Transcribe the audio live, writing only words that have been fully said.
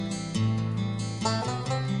Hi,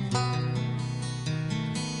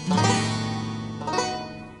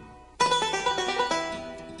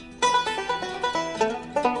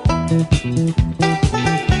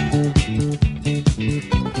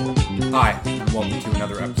 and welcome to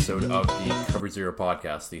another episode of the Cover Zero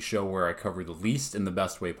podcast, the show where I cover the least in the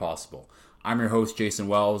best way possible. I'm your host, Jason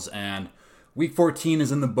Wells, and Week 14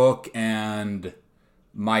 is in the book, and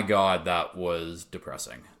my God, that was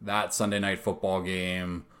depressing. That Sunday night football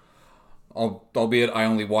game, albeit I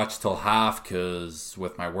only watched till half because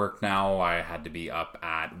with my work now, I had to be up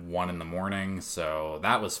at 1 in the morning, so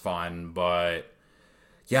that was fun, but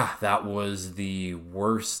yeah, that was the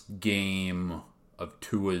worst game of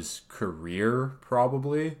Tua's career,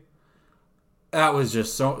 probably. That was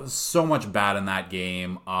just so much bad in that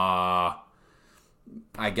game. I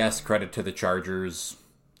guess credit to the Chargers.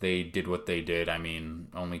 They did what they did. I mean,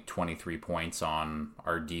 only 23 points on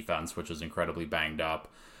our defense, which is incredibly banged up.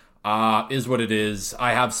 Is what it is.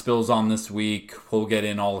 I have Spillz on this week. We'll get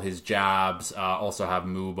in all his jabs. Also have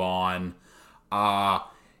Moub on.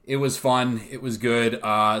 It was fun. It was good.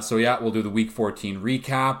 So yeah, we'll do the Week 14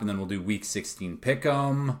 recap, and then we'll do Week 16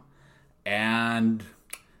 pick'em. And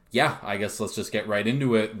yeah, I guess let's just get right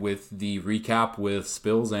into it with the recap with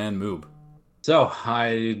Spillz and Moub. So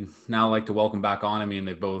I'd now like to welcome back on. I mean,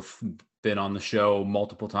 they've both been on the show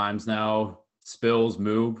multiple times now. Spillz,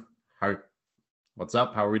 Moub, what's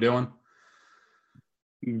up? How are we doing?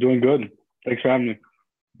 Doing good. Thanks for having me.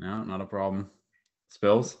 No, not a problem.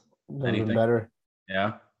 Spillz, anything better?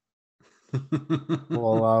 Yeah.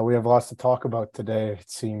 Well, we have lots to talk about today,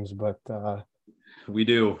 it seems, but we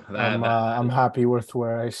do. I'm happy with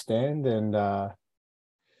where I stand, and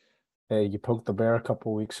hey, you poked the bear a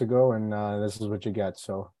couple weeks ago, and this is what you get.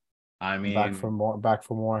 So, I mean, back for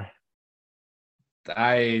more.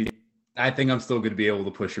 I think I'm still going to be able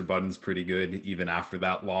to push your buttons pretty good even after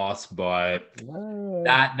that loss, but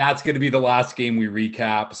that's going to be the last game we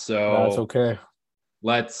recap. So that's okay.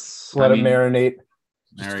 Let's let it marinate.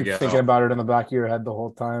 There we go. Thinking about it in the back of your head the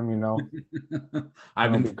whole time, you know.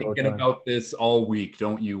 I've been thinking about this all week.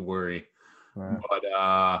 Don't you worry. Right.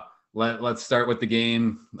 But let's start with the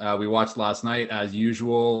game we watched last night as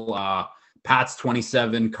usual. Pats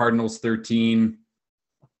 27, Cardinals 13.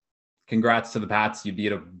 Congrats to the Pats. You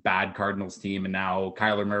beat a bad Cardinals team, and now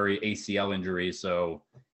Kyler Murray ACL injury, so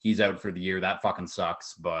he's out for the year. That fucking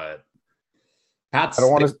sucks. But Pats. I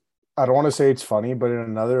don't want to say it's funny, but in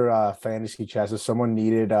another fantasy chess, if someone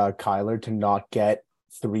needed Kyler to not get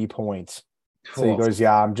 3 points, so he goes,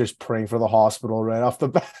 "Yeah, I'm just praying for the hospital right off the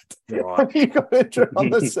bat." And he got injured on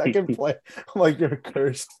the second play. I'm like, "You're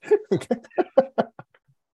cursed."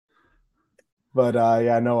 But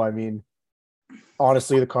yeah, no, I mean,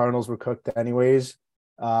 honestly, the Cardinals were cooked anyways.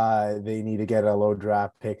 They need to get a low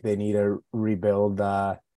draft pick. They need to rebuild.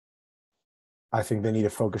 I think they need to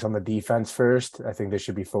focus on the defense first. I think they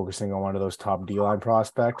should be focusing on one of those top D-line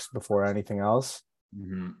prospects before anything else.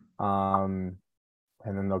 Mm-hmm. And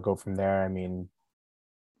then they'll go from there. I mean,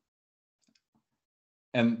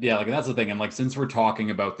 and yeah, like that's the thing. And like, since we're talking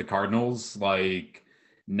about the Cardinals, like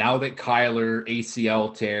now that Kyler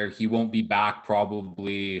ACL tear, he won't be back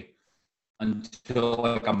probably until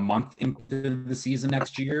like a month into the season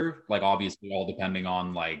next year. Like obviously all depending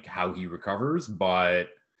on like how he recovers, but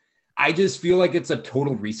I just feel like it's a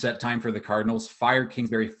total reset time for the Cardinals. Fire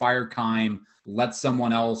Kingsbury, fire Keim, let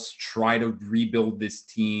someone else try to rebuild this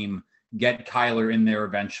team, get Kyler in there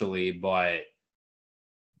eventually, but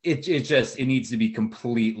it needs to be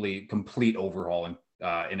complete overhaul in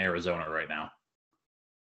Arizona right now.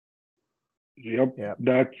 Yep.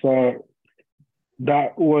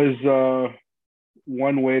 That was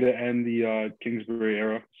one way to end the Kingsbury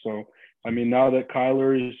era. So I mean, now that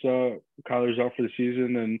Kyler's out for the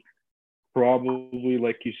season, and probably,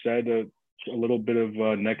 like you said, a little bit of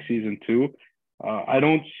next season too. I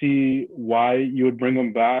don't see why you would bring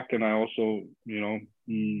him back. And I also,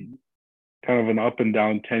 kind of an up and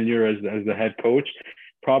down tenure as the head coach,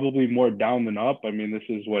 probably more down than up. I mean, this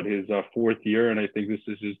is his fourth year, and I think this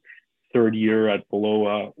is his third year at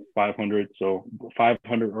below 500. So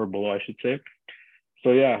 500 or below, I should say.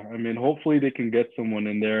 So yeah, I mean, hopefully they can get someone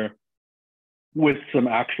in there with some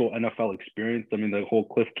actual NFL experience. I mean, the whole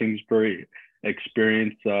Cliff Kingsbury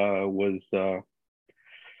experience was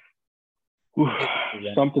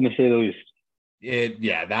something to say the least.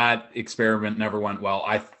 That experiment never went well.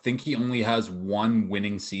 I think he only has one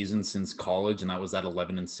winning season since college, and that was that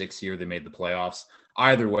 11-6 year they made the playoffs.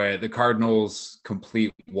 Either way, the Cardinals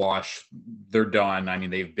complete wash. They're done. I mean,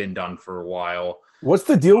 they've been done for a while. What's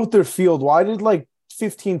the deal with their field? Why did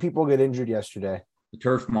 15 people get injured yesterday? The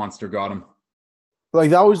turf monster got them.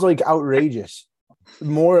 That was outrageous.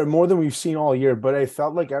 more than we've seen all year. But I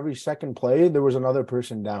felt like every second play there was another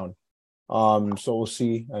person down. So we'll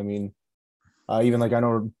see. I mean, even like I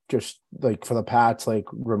know just like for the Pats, like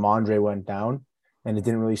Ramondre went down, and it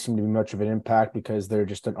didn't really seem to be much of an impact because they're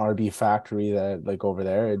just an RB factory that like over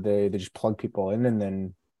there they just plug people in and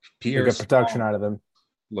then they get protection out of them.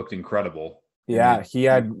 Looked incredible. Yeah, he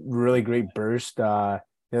had really great burst. The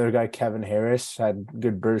other guy, Kevin Harris, had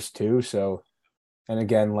good burst too. So, and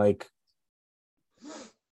again, like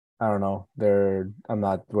I don't know, I'm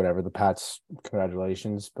not whatever the Pats.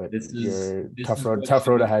 Congratulations, but you're tough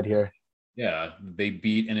road ahead here. Yeah, they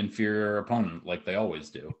beat an inferior opponent like they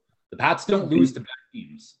always do. The Pats don't lose to bad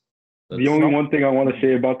teams. The only one thing I want to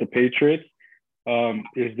say about the Patriots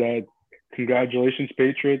is that congratulations,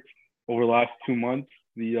 Patriots. Over the last 2 months,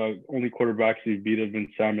 the only quarterbacks they've beat have been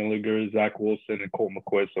Sam Ehlinger, Zach Wilson, and Colt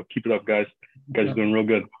McCoy. So keep it up, guys. You guys are doing real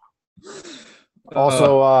good.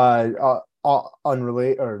 Also,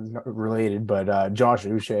 unrelated or not related, but Josh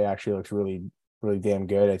Uche actually looks really, really damn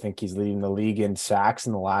good. I think he's leading the league in sacks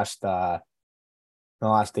in the last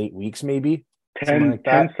 8 weeks, maybe. 10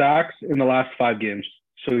 sacks in the last 5 games.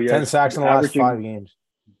 So 10 sacks in the last 5 games.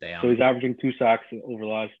 Damn. So he's averaging 2 sacks over the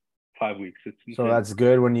last 5 weeks. So that's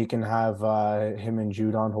good when you can have him and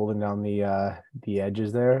Judon holding down the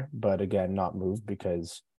edges there, but again, not moved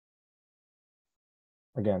because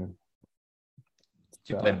again,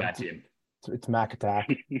 you played bad team. It's Mac attack.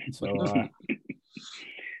 So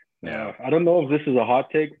yeah, I don't know if this is a hot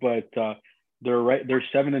take, but they're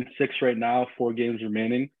 7-6 right now, 4 games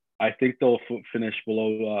remaining. I think they'll finish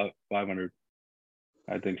below 500.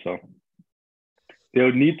 I think so. They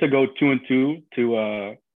would need to go 2-2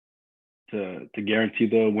 to guarantee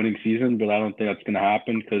the winning season, but I don't think that's going to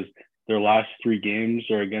happen because their last 3 games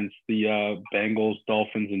are against the Bengals,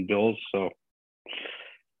 Dolphins, and Bills. So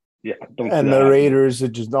yeah, and the Raiders,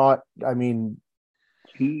 it just not. I mean,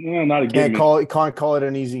 not a game. Can't call it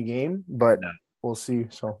an easy game, but we'll see.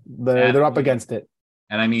 So they're up against it.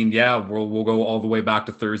 And I mean, yeah, we'll go all the way back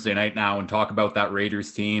to Thursday night now and talk about that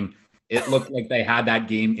Raiders team. It looked like they had that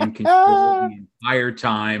game in control the entire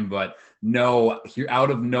time, but no, here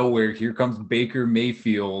out of nowhere, here comes Baker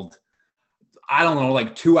Mayfield. I don't know,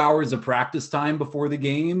 like 2 hours of practice time before the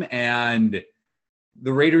game, and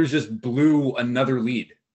the Raiders just blew another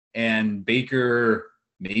lead. And Baker,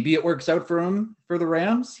 maybe it works out for him for the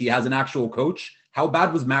Rams. He has an actual coach. How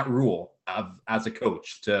bad was Matt Rule as a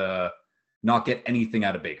coach to not get anything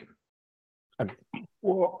out of Baker?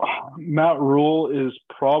 Well, Matt Rule is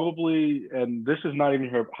probably, and this is not even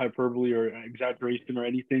hyperbole or exaggeration or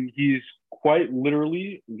anything, he's quite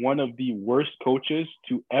literally one of the worst coaches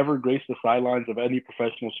to ever grace the sidelines of any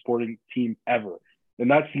professional sporting team ever. And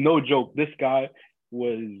that's no joke. This guy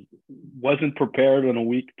wasn't prepared on a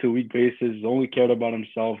week-to-week basis, only cared about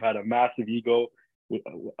himself, had a massive ego.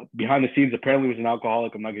 Behind the scenes, apparently was an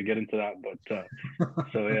alcoholic. I'm not gonna get into that, but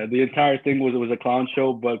so yeah, the entire thing was a clown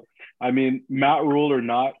show. But I mean, Matt Rule or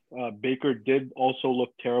not, Baker did also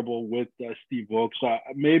look terrible with Steve Wilkes. So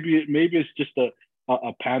maybe it's just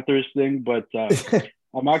a Panthers thing, but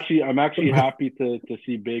I'm actually happy to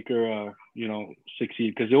see Baker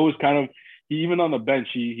succeed, because it was kind of, even on the bench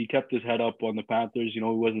he kept his head up on the Panthers. He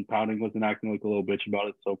wasn't pounding, wasn't acting like a little bitch about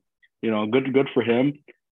it. So good for him.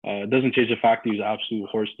 It doesn't change the fact that he's an absolute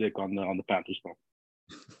horse dick on the Panthers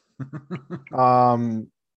phone.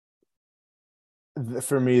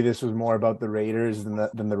 For me, this was more about the Raiders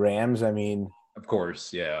than the Rams. I mean, of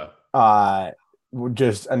course, yeah.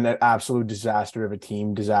 Just an absolute disaster of a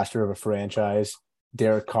team, disaster of a franchise.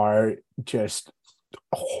 Derek Carr, just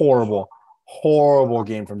horrible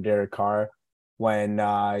game from Derek Carr. When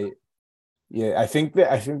I think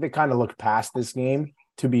they kind of looked past this game,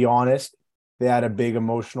 to be honest. They had a big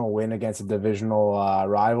emotional win against a divisional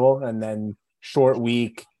rival, and then short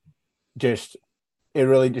week, they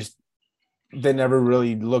never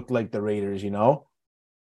really looked like the Raiders,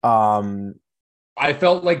 I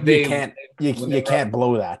felt like you can't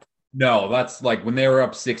blow that. No, that's like when they were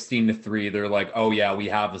up 16-3, they're like, oh yeah, we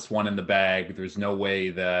have this one in the bag. There's no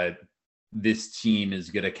way that this team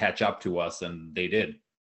is going to catch up to us, and they did.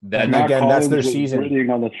 Then again, that's their season. Gritting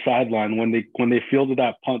on the sideline when they fielded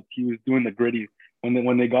that punt, he was doing the gritty.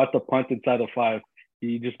 When they got the punt inside the 5,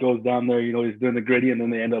 he just goes down there. He's doing the gritty, and then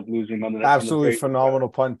they end up losing on the absolutely phenomenal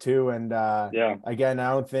punt too. And again,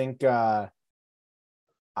 I don't think. I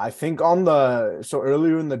think so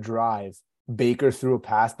earlier in the drive, Baker threw a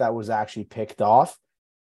pass that was actually picked off,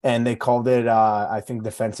 and they called it I think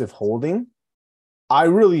defensive holding. I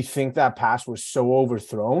really think that pass was so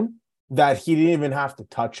overthrown that he didn't even have to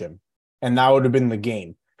touch him, and that would have been the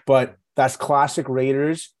game. But that's classic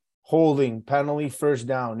Raiders holding, penalty, first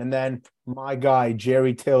down. And then my guy,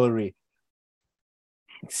 Jerry Tillery,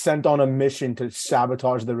 sent on a mission to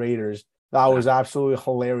sabotage the Raiders. That was absolutely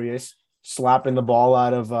hilarious. Slapping the ball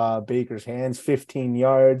out of Baker's hands, 15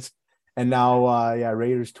 yards. And now,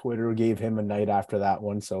 Raiders Twitter gave him a night after that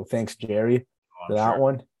one. So thanks, Jerry, for that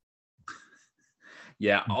one.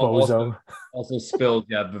 Yeah. Bozo. Also Spillz.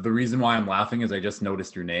 Yeah. The reason why I'm laughing is I just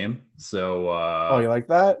noticed your name. So. Oh, you like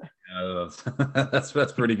that?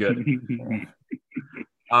 That's pretty good.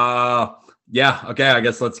 Yeah. Okay. I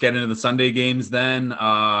guess let's get into the Sunday games then.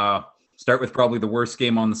 Start with probably the worst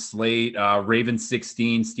game on the slate. Ravens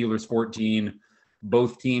 16, Steelers 14.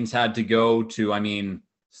 Both teams had to go to,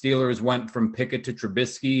 Steelers went from Pickett to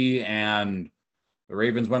Trubisky, and the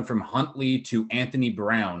Ravens went from Huntley to Anthony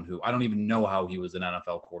Brown, who I don't even know how he was an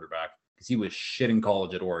NFL quarterback because he was shit in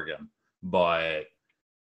college at Oregon. But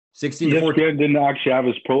 16 to 14. ESPN didn't actually have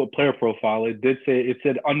his player profile. It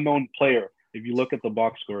said unknown player if you look at the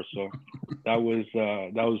box score. So that was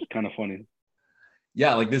kind of funny.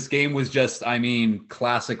 Yeah, like this game was just,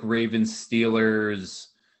 classic Ravens Steelers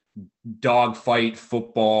dogfight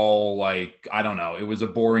football. Like, I don't know. It was a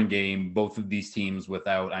boring game. Both of these teams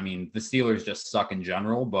without, the Steelers just suck in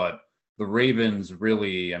general, but the Ravens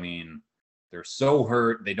really, they're so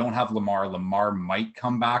hurt. They don't have Lamar. Lamar might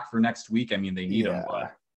come back for next week. They need him,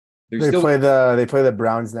 but they play the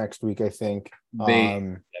Browns next week, I think.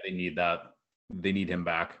 They need that. They need him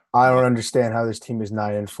back. I don't understand how this team is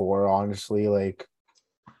 9-4, honestly. Like,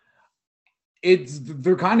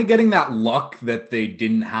 they're kind of getting that luck that they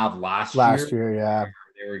didn't have last year. Yeah.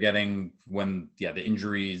 They were getting when the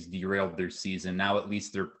injuries derailed their season. Now at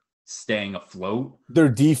least they're staying afloat. Their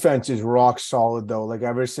defense is rock solid though. Like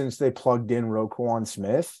ever since they plugged in Roquan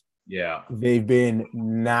Smith, they've been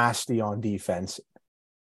nasty on defense.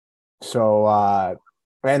 So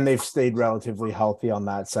and they've stayed relatively healthy on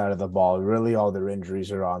that side of the ball. Really all their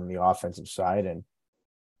injuries are on the offensive side. And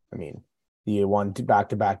you won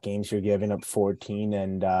back-to-back games, you're giving up 14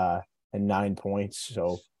 and 9 points.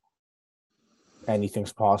 So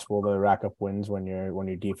anything's possible to rack up wins when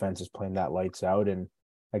your defense is playing that lights out. And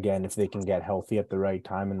again, if they can get healthy at the right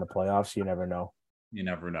time in the playoffs, you never know. You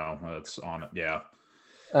never know. That's on it. Yeah.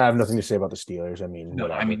 I have nothing to say about the Steelers.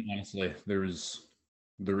 Honestly, there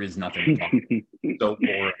is nothing so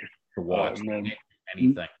boring to watch.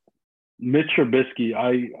 Anything. Mitch Trubisky,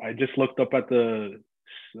 I just looked up at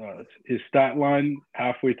his stat line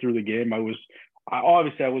halfway through the game. I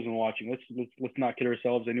wasn't watching. Let's not kid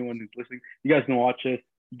ourselves. Anyone who's listening, you guys can watch it.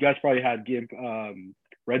 You guys probably had game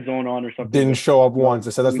Red Zone on or something. Didn't show up once.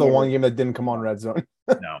 I said that's the one game that didn't come on Red Zone.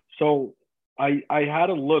 No. So I had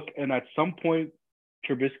a look, and at some point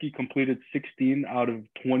Trubisky completed 16 out of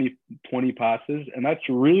 20 passes, and that's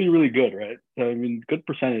really, really good, right? Good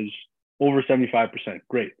percentage, over 75%.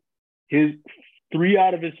 Great. His 3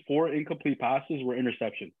 out of his 4 incomplete passes were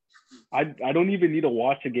interceptions. I don't even need to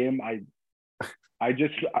watch a game.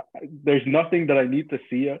 There's nothing that I need to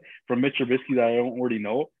see from Mitch Trubisky that I don't already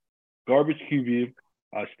know. Garbage QB.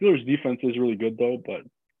 Steelers defense is really good though, but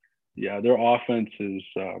yeah, their offense is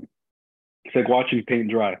it's like watching paint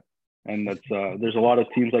dry. And that's there's a lot of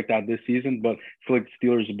teams like that this season, but I feel like the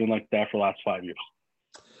Steelers have been like that for the last 5 years.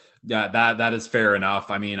 Yeah, that is fair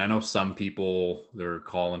enough. I know some people, they're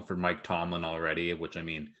calling for Mike Tomlin already, which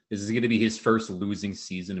this is going to be his first losing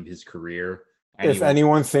season of his career. If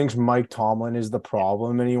anyone thinks Mike Tomlin is the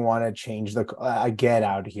problem and you want to change get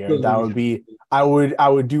out of here. That would be, I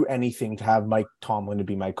would do anything to have Mike Tomlin to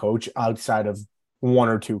be my coach outside of 1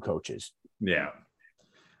 or 2 coaches. Yeah.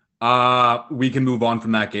 We can move on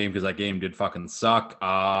from that game because that game did fucking suck.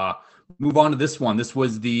 Move on to this one. This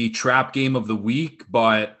was the trap game of the week,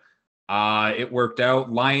 but it worked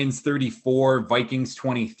out. Lions 34, Vikings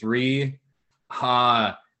 23.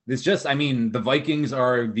 The Vikings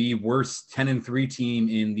are the worst 10-3 team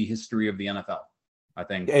in the history of the NFL. I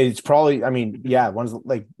think it's probably, one's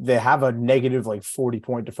like they have a negative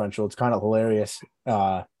 40-point differential. It's kind of hilarious.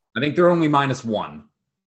 I think they're only -1,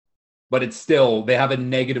 but it's still, they have a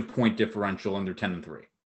negative point differential and they're 10-3.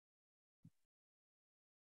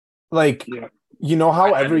 You know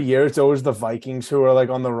how every year it's always the Vikings who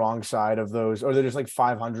are on the wrong side of those, or they're just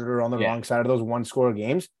 500 or on the wrong side of those 1-score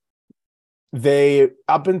games. They,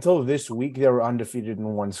 up until this week, they were undefeated in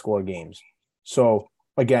 1-score games. So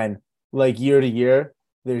again, year to year,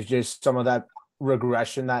 there's just some of that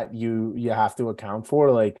regression that you have to account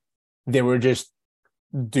for. They were just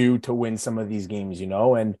due to win some of these games,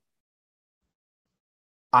 and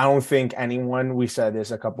I don't think anyone, we said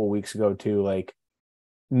this a couple of weeks ago too,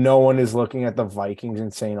 no one is looking at the Vikings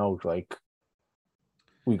and saying,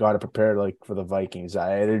 we got to prepare for the Vikings.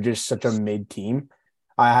 They're just such a mid team.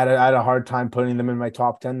 I had a hard time putting them in my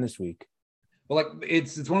top 10 this week. But like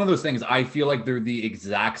it's one of those things. I feel like they're the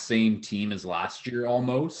exact same team as last year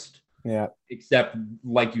almost. Yeah. Except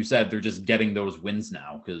like you said, they're just getting those wins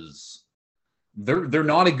now because they're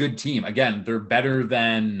not a good team. Again, they're better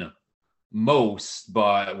than most,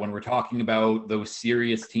 but when we're talking about those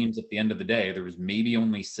serious teams at the end of the day, there was maybe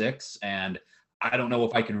only 6, and I don't know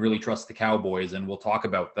if I can really trust the Cowboys, and we'll talk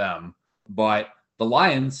about them. But the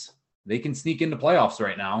Lions, they can sneak into playoffs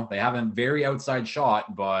right now. They have a very outside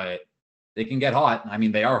shot, but they can get hot. I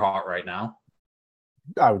mean, they are hot right now.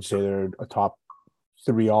 I would say they're a top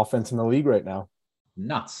 3 offense in the league right now.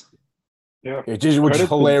 Nuts. Yeah. Which is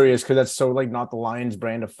hilarious because that's so like not the Lions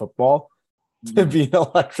brand of football to be an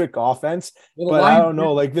electric offense. Well, but I don't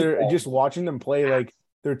know, like they're just watching them play, like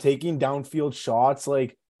they're taking downfield shots,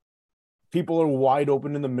 like people are wide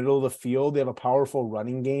open in the middle of the field. They have a powerful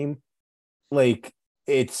running game. Like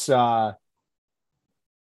it's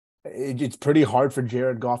pretty hard for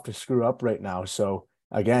Jared Goff to screw up right now. So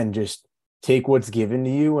again, just take what's given to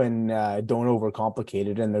you and don't overcomplicate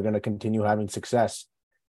it, and they're going to continue having success.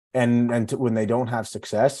 And when they don't have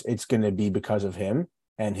success, it's going to be because of him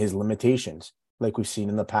and his limitations, like we've seen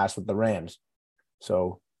in the past with the Rams.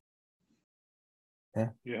 So, yeah.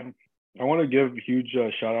 I want to give a huge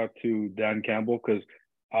shout out to Dan Campbell because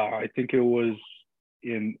I think it was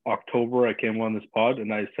in October I came on this pod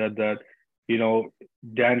and I said that, you know,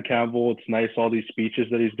 Dan Campbell, it's nice all these speeches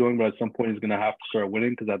that he's doing, but at some point he's going to have to start winning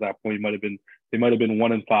because at that point they might have been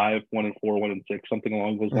 1-5, 1-4, 1-6, something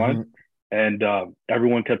along those lines. And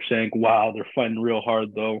everyone kept saying, wow, they're fighting real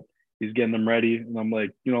hard, though. He's getting them ready. And I'm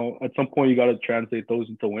like, you know, at some point, you got to translate those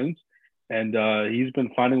into wins. And he's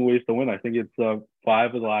been finding ways to win. I think it's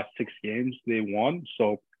 5 of the last 6 games they won.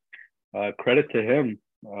 So credit to him.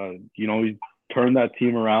 You know, he turned that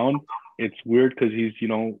team around. It's weird because he's, you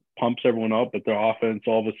know, pumps everyone up, but their offense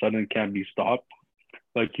all of a sudden can't be stopped.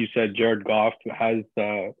 Like you said, Jared Goff has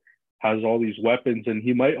all these weapons, and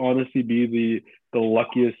he might honestly be the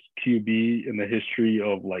luckiest QB in the history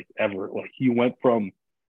of like ever. Like he went from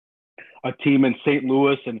a team in St.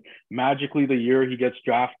 Louis, and magically the year he gets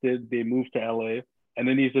drafted, they move to LA, and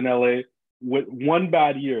then he's in LA with one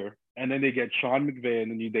bad year, and then they get Sean McVay,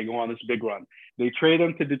 and then they go on this big run. They trade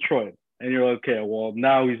him to Detroit, and you're like, okay, well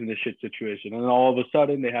now he's in a shit situation, and then all of a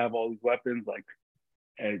sudden they have all these weapons, like,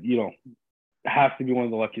 and you know, has to be one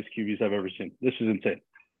of the luckiest QBs I've ever seen. This is insane.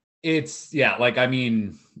 It's like, I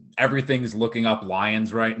mean, everything's looking up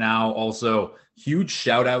Lions right now. Also, huge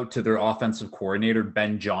shout out to their offensive coordinator,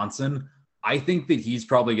 Ben Johnson. I think that he's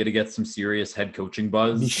probably going to get some serious head coaching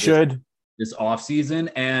buzz. He should. This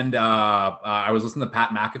offseason. And I was listening to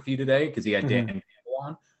Pat McAfee today because he had Dan Campbell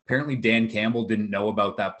on. Apparently, Dan Campbell didn't know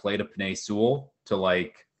about that play to Penei Sewell to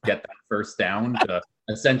like get that first down to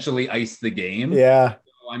essentially ice the game. Yeah.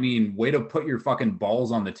 I mean, way to put your fucking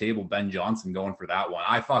balls on the table, Ben Johnson, going for that one.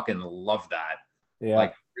 I fucking love that. Yeah.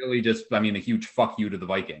 Like, really just, I mean, a huge fuck you to the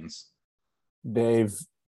Vikings. They've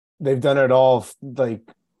done it all. Like,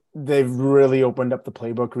 they've really opened up the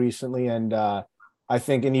playbook recently. And I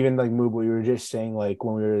think, and even like Moub, what you were just saying, like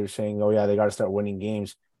when we were saying, oh yeah, they got to start winning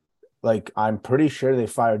games. Like, I'm pretty sure they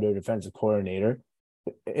fired their defensive coordinator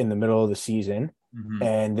in the middle of the season.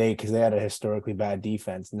 And because they had a historically bad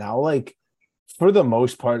defense. Now, like, for the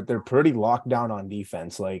most part, they're pretty locked down on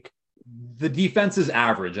defense. Like, the defense is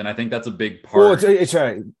average, and I think that's a big part. Well, it's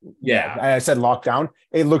yeah. I said lockdown.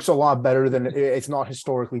 It looks a lot better than it's not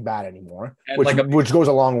historically bad anymore, and which goes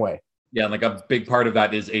a long way. Yeah, like a big part of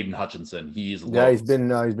that is Aiden Hutchinson. He's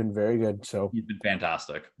been very good. So he's been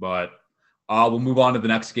fantastic. But we'll move on to the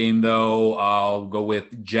next game, though. I'll go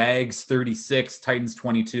with Jags 36, Titans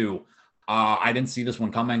 22. I didn't see this one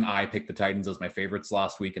coming. I picked the Titans as my favorites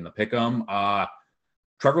last week in the pick'em.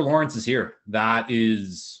 Trevor Lawrence is here. That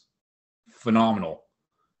is phenomenal.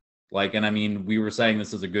 Like, and I mean, we were saying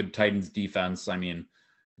this is a good Titans defense. I mean,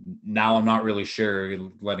 now I'm not really sure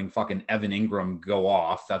letting fucking Evan Ingram go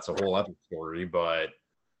off. That's a whole other story, but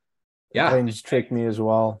yeah. The Titans tricked me as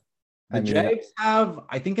well. The Jags have,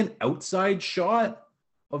 I think, an outside shot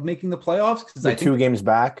of making the playoffs because they're 2 games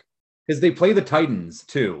back. Because they play the Titans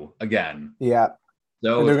too again. Yeah.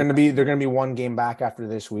 So they're gonna be 1 game back after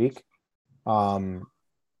this week.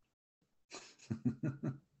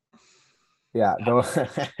 Yeah.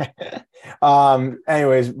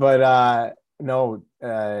 Anyways, but no,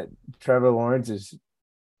 Trevor Lawrence is.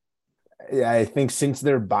 Yeah, I think since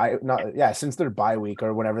their bye week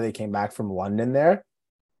or whenever they came back from London,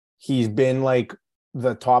 he's been like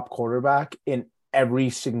the top quarterback in every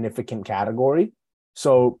significant category.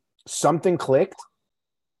 So something clicked.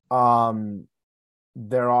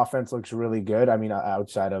 Their offense looks really good. I mean,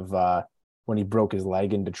 outside of when he broke his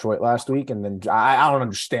leg in Detroit last week. And then I don't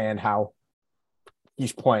understand how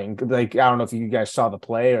he's playing. Like, I don't know if you guys saw the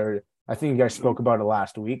play, or I think you guys spoke about it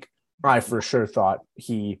last week. I for sure thought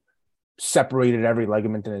he separated every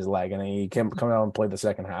ligament in his leg, and then he came out and played the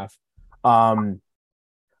second half.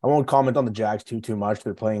 I won't comment on the Jags too much.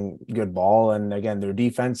 They're playing good ball, and again, their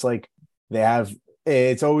defense, like they have,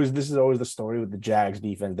 this is always the story with the Jags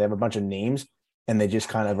defense. They have a bunch of names, and they just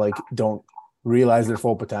kind of like don't realize their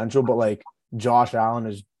full potential. But like Josh Allen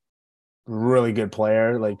is a really good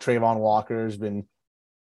player. Like Trayvon Walker has been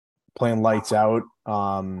playing lights out,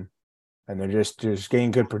 and they're just getting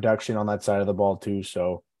good production on that side of the ball too.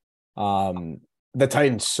 So, the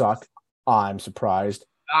Titans suck. I'm surprised.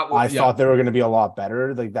 I thought they were going to be a lot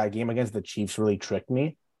better. Like that game against the Chiefs really tricked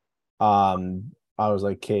me. I was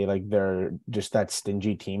like, okay, like they're just that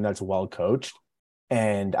stingy team that's well coached,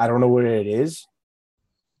 and I don't know what it is.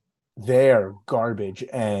 They're garbage,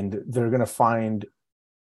 and they're going to find.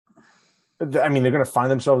 I mean, they're going to find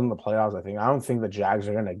themselves in the playoffs. I think. I don't think the Jags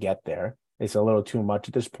are going to get there. It's a little too much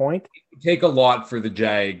at this point. It would take a lot for the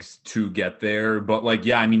Jags to get there, but like,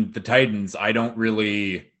 yeah, I mean, the Titans. I don't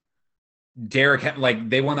really. Derrick, like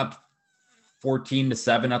they went up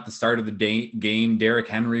 14-7 at the start of the game. Derrick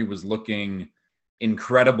Henry was looking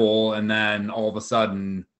incredible, and then all of a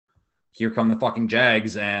sudden, here come the fucking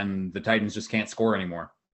Jags, and the Titans just can't score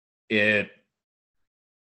anymore. It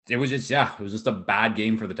was just a bad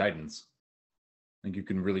game for the Titans. I think you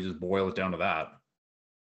can really just boil it down to that.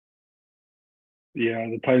 Yeah,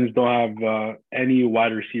 the Titans don't have any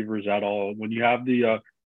wide receivers at all. When you have the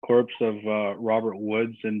corpse of Robert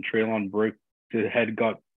Woods and Treylon Burke, the head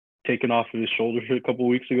got taken off of his shoulders a couple of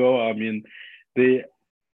weeks ago. I mean, they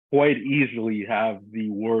quite easily have the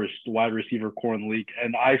worst wide receiver core in the league.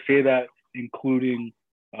 And I say that including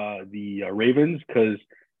the Ravens, because,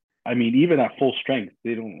 I mean, even at full strength,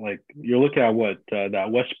 they don't like, you're looking at what,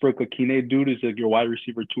 that Westbrook Akine dude is like your wide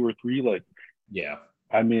receiver 2 or 3. Like, yeah.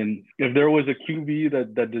 I mean, if there was a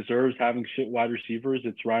QB that deserves having shit wide receivers,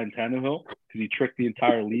 it's Ryan Tannehill, because he tricked the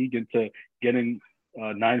entire league into getting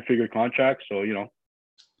 9-figure contracts. So, you know.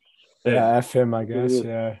 Yeah, F him, I guess.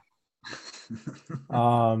 Yeah.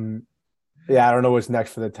 Yeah, I don't know what's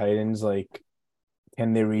next for the Titans. Like,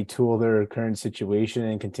 can they retool their current situation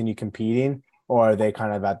and continue competing? Or are they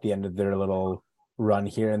kind of at the end of their little run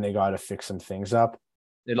here and they got to fix some things up?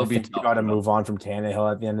 It'll be tough. You got to move on from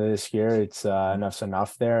Tannehill at the end of this year. It's enough's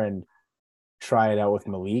enough there, and try it out with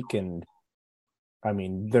Malik. And I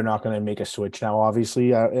mean, they're not going to make a switch now,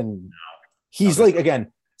 obviously. And he's like,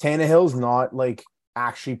 again, Tannehill's not like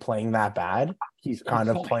actually playing that bad. He's kind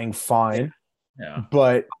of playing fine. Yeah.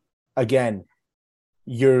 But again,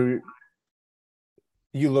 you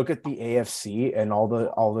look at the AFC and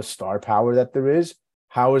all the star power that there is.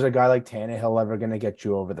 How is a guy like Tannehill ever going to get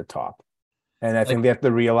you over the top? And I think they have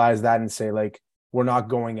to realize that and say, like, we're not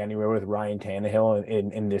going anywhere with Ryan Tannehill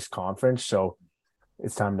in this conference. So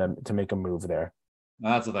it's time to make a move there.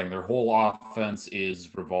 That's the thing. Their whole offense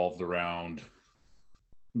is revolved around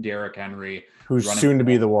Derrick Henry, who's soon to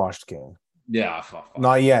be the washed king. Yeah.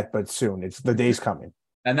 Not yet, but soon. It's the day's coming.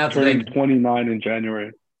 And that's turning the thing. 29 in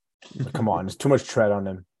January. Come on. There's too much tread on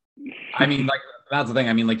him. I mean, like, that's the thing.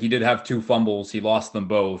 I mean, like, he did have 2 fumbles. He lost them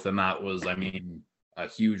both. And that was, I mean, a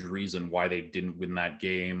huge reason why they didn't win that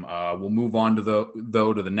game. We'll move on to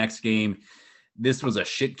the next game. This was a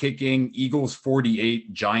shit kicking. Eagles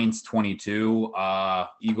 48, Giants 22.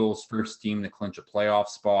 Eagles first team to clinch a playoff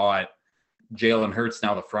spot. Jalen Hurts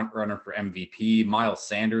now the front runner for MVP. Miles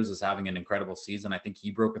Sanders is having an incredible season. I think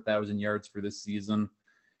he broke 1,000 yards for this season.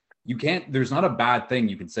 There's not a bad thing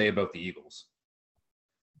you can say about the Eagles.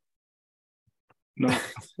 No.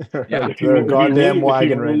 Yeah, they're a goddamn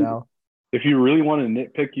wagon right now. If you really want to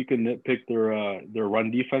nitpick, you can nitpick their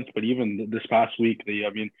run defense. But even this past week,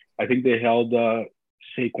 I think they held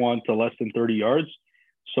Saquon to less than 30 yards.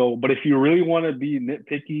 So, but if you really want to be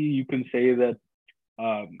nitpicky, you can say that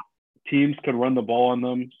teams can run the ball on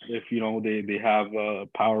them if they have a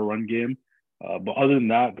power run game. But other than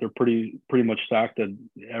that, they're pretty much stacked at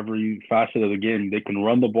every facet of the game. They can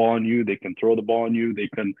run the ball on you. They can throw the ball on you. They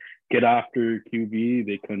can get after QB.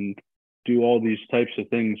 They can do all these types of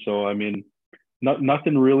things. So, I mean,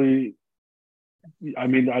 nothing really. I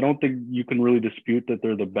mean, I don't think you can really dispute that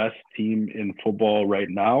they're the best team in football right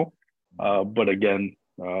now. But again,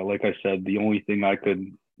 like I said, the only thing I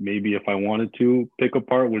could maybe, if I wanted to pick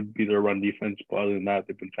apart, would be their run defense. But other than that,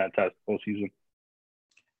 they've been fantastic all season.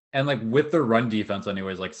 And like with their run defense,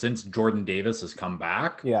 anyways, like since Jordan Davis has come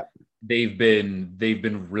back, yeah, they've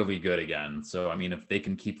been really good again. So I mean, if they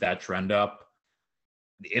can keep that trend up,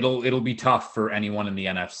 it'll be tough for anyone in the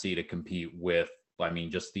NFC to compete with I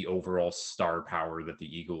mean, just the overall star power that the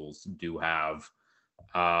Eagles do have.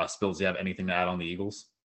 Spills, do you have anything to add on the Eagles?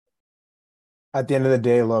 At the end of the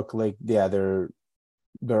day, look, like, yeah, they're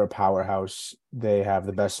a powerhouse. They have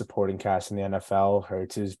the best supporting cast in the NFL.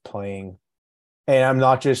 Hurts is playing, and I'm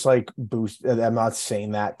not just like I'm not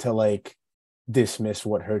saying that to like dismiss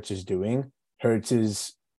what Hurts is doing. Hurts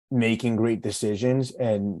is making great decisions,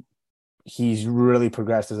 and he's really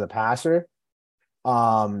progressed as a passer.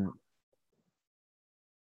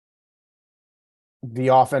 The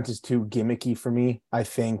offense is too gimmicky for me. I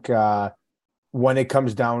think when it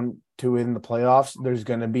comes down to it in the playoffs, there's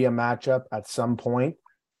going to be a matchup at some point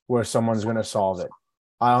where someone's going to solve it.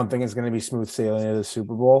 I don't think it's going to be smooth sailing to the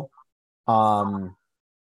Super Bowl. I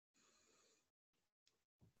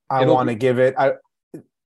want to give it.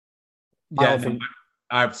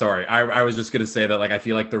 I'm sorry. I was just going to say that, like, I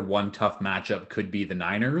feel like their one tough matchup could be the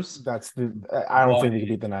Niners. I don't think they could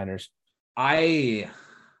beat the Niners. I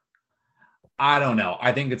don't know.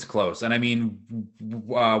 I think it's close. And I mean,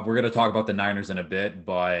 we're going to talk about the Niners in a bit,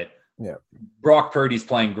 but yeah, Brock Purdy's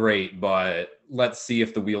playing great, but let's see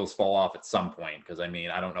if the wheels fall off at some point. Because I mean,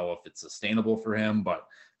 I don't know if it's sustainable for him, but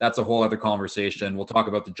that's a whole other conversation. We'll talk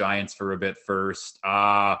about the Giants for a bit first.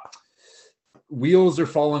 Wheels are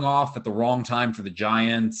falling off at the wrong time for the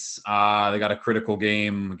Giants. They got a critical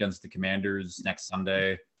game against the Commanders next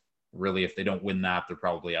Sunday. Really, if they don't win that, they're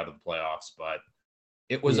probably out of the playoffs. But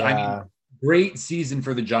it was, I mean, great season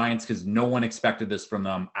for the Giants because no one expected this from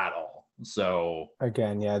them at all. So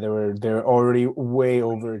again, yeah, they're already way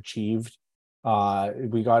overachieved.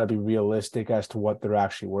 We got to be realistic as to what they're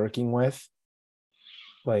actually working with.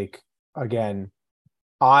 Like, again,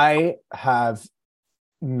 I have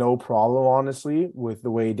no problem, honestly, with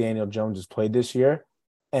the way Daniel Jones has played this year.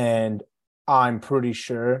 And I'm pretty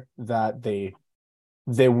sure that they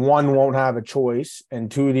one, won't have a choice,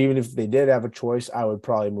 and two, even if they did have a choice, I would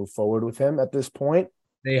probably move forward with him at this point.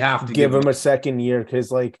 They have to give him a second year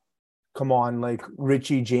because, like, come on, like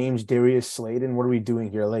Richie James, Darius Slayton, what are we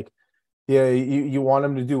doing here? Like, yeah, you want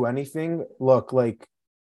him to do anything? Look, like,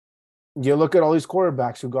 you look at all these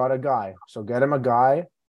quarterbacks who got a guy. So get him a guy,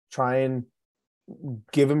 try and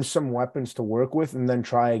give him some weapons to work with, and then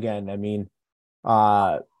try again. I mean,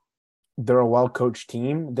 they're a well-coached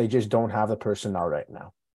team. They just don't have the personnel right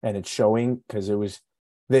now. And it's showing because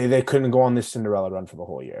they couldn't go on this Cinderella run for the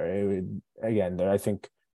whole year. I think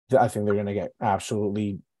they're going to get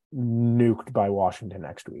absolutely nuked by Washington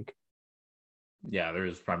next week. Yeah,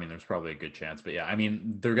 there's probably a good chance. But yeah, I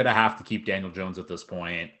mean, they're going to have to keep Daniel Jones at this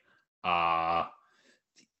point. And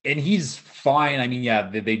he's fine. I mean, yeah,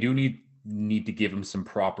 they do need to give him some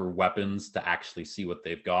proper weapons to actually see what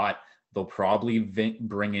they've got. They'll probably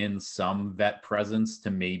bring in some vet presence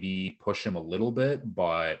to maybe push him a little bit.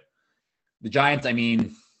 But the Giants, I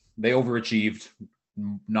mean, they overachieved.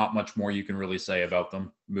 Not much more you can really say about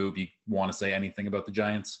them. Moub, you want to say anything about the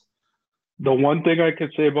Giants? The one thing I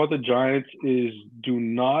could say about the Giants is do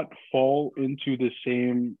not fall into the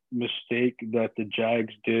same mistake that the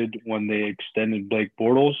Jags did when they extended Blake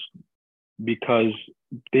Bortles, because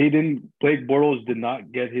Blake Bortles did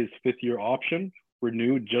not get his fifth-year option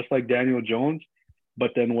renewed, just like Daniel Jones.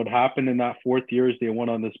 But then what happened in that fourth year is they went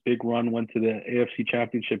on this big run, went to the AFC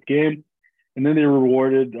Championship game, and then they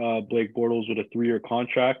rewarded Blake Bortles with a 3-year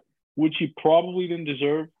contract, which he probably didn't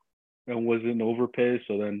deserve and was an overpay.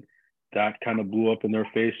 So then that kind of blew up in their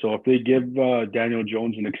face. So if they give Daniel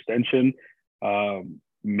Jones an extension,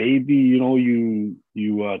 maybe,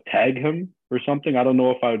 you tag him or something. I don't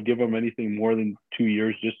know if I would give him anything more than 2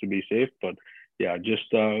 years just to be safe, but yeah,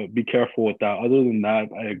 just be careful with that. Other than that,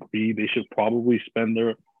 I agree. They should probably spend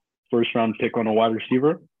their first-round pick on a wide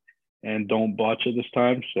receiver and don't botch it this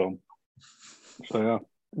time. So yeah.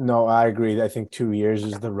 No, I agree. I think 2 years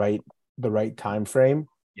is the right time frame.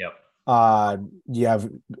 Yep. You have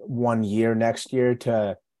 1 year next year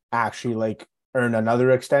to actually like earn another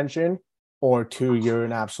extension, or 2, you're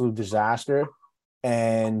an absolute disaster,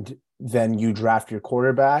 and then you draft your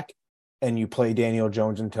quarterback and you play Daniel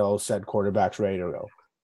Jones until said quarterback's ready to go.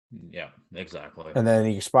 Yeah, exactly. And then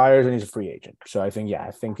he expires and he's a free agent. So I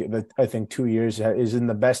think 2 years is in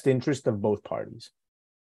the best interest of both parties.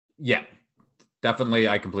 Yeah, definitely.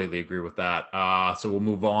 I completely agree with that. So we'll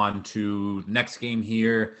move on to next game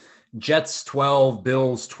here. Jets 12,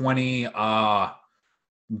 Bills 20.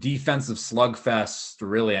 Defensive slugfest,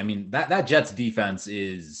 really. I mean, that Jets defense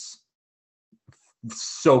is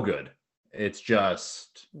so good. It's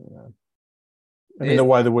just... Yeah. I mean, the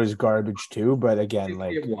weather was garbage too, but again,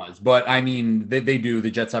 it was. But I mean, they do.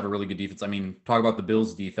 The Jets have a really good defense. I mean, talk about the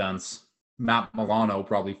Bills defense. Matt Milano,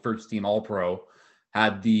 probably first team All-Pro.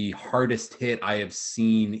 had the hardest hit I have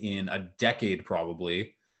seen in a decade,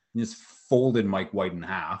 probably. He just folded Mike White in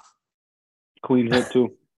half. Clean hit too.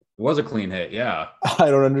 It was a clean hit, yeah. I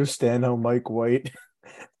don't understand how Mike White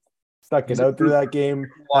stuck it out through that game.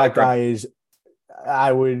 That guy is,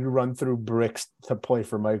 I would run through bricks to play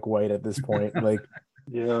for Mike White at this point. Like,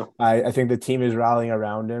 yeah, I think the team is rallying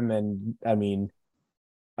around him, and I mean,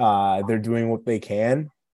 they're doing what they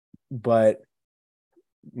can, but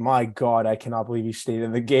my God, I cannot believe he stayed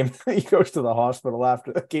in the game. He goes to the hospital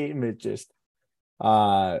after the game. It just,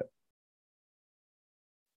 I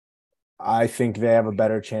think they have a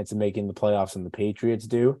better chance of making the playoffs than the Patriots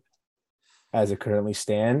do, as it currently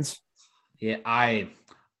stands. Yeah,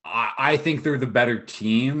 I think they're the better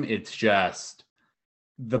team. It's just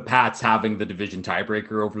the Pats having the division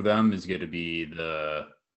tiebreaker over them is going to be the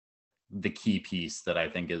key piece that I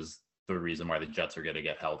think is the reason why the Jets are going to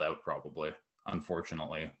get held out, probably,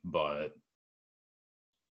 unfortunately. But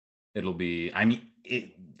it'll be, I mean,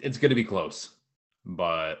 it's going to be close,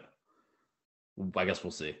 but I guess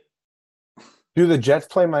we'll see. Do the Jets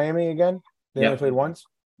play Miami again? They only played once?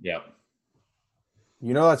 Yep.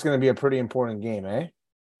 You know that's going to be a pretty important game, eh?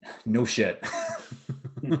 No shit.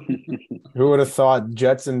 Who would have thought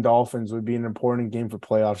Jets and Dolphins would be an important game for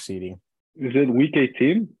playoff seeding? Is it week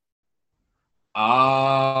 18?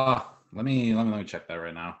 Let me check that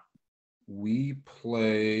right now. We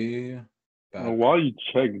play. While you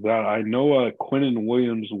check that, I know Quinnen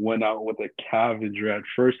Williams went out with a calf injury. At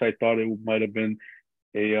first, I thought it might have been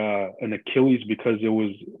an Achilles because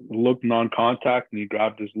it looked non-contact and he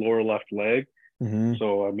grabbed his lower left leg. Mm-hmm.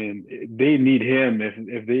 So I mean, they need him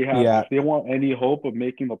if they want any hope of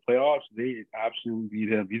making the playoffs. They absolutely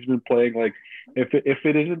need him. He's been playing like if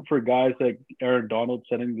it isn't for guys like Aaron Donald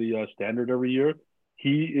setting the standard every year,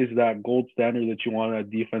 he is that gold standard that you want at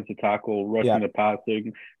defensive tackle, rushing the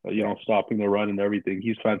passing, stopping the run and everything.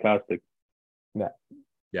 He's fantastic.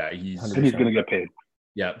 Yeah, he's 100%. And he's gonna get paid.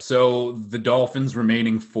 Yeah. So the Dolphins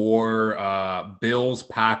remaining for Bills,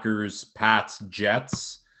 Packers, Pats,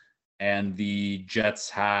 Jets. And the Jets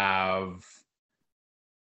have.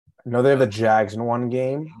 No, they have the Jags in one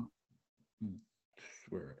game.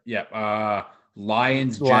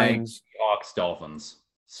 Lions, Jags, Seahawks, Dolphins.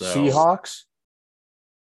 So Seahawks?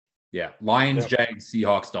 Yeah, Lions, Jags,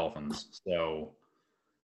 Seahawks, Dolphins. So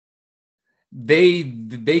they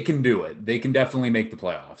can do it. They can definitely make the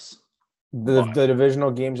playoffs. The divisional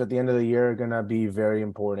games at the end of the year are going to be very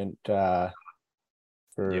important for.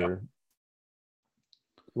 Yeah.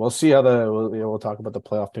 We'll see how we'll talk about the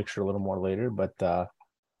playoff picture a little more later, but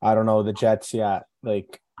I don't know, the Jets,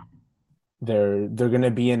 like they're going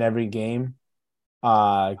to be in every game.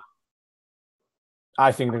 I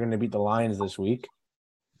think they're going to beat the Lions this week.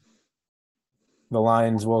 The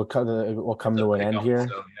Lions will come to an end here.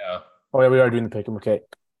 So, yeah. Oh yeah, we are doing the pick 'em. Okay.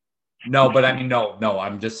 No, but I mean, no.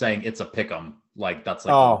 I'm just saying it's a pick 'em. Like that's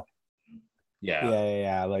like. Oh.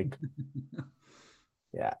 Yeah. Like.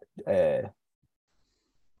 Yeah.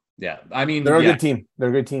 Yeah, I mean, they're a good team. They're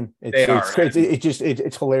a good team.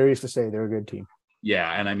 It's hilarious to say they're a good team.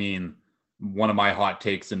 Yeah, and I mean, one of my hot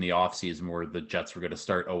takes in the offseason were the Jets were going to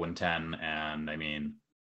start 0-10, and I mean,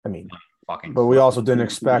 fucking. But we also didn't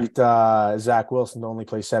expect Zach Wilson to only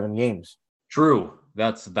play 7 games. True,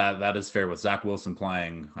 that is fair with Zach Wilson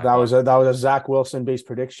playing. That was a Zach Wilson based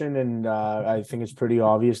prediction, and I think it's pretty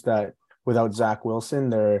obvious that without Zach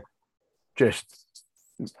Wilson, they're just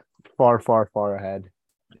far, far, far ahead.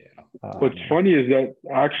 What's funny is that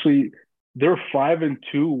actually they're 5-2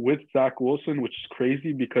 with Zach Wilson, which is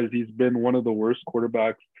crazy because he's been one of the worst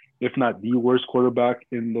quarterbacks, if not the worst quarterback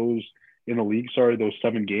in the league. Those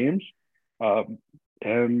 7 games,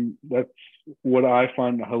 and that's what I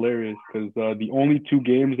find hilarious because the only 2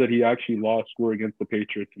 games that he actually lost were against the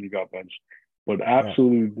Patriots and he got benched, but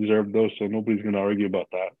absolutely deserved those. So nobody's going to argue about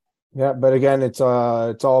that. Yeah, but again, it's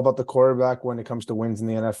all about the quarterback when it comes to wins in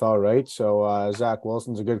the NFL, right? So Zach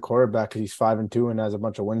Wilson's a good quarterback because he's 5-2 and has a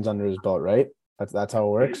bunch of wins under his belt, right? That's how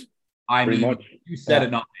it works. I mean, you said it,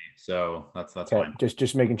 not me, so that's okay. Fine.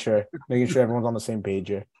 Just making sure everyone's on the same page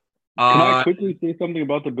here. Can I quickly say something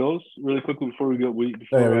about the Bills, really quickly before we go? We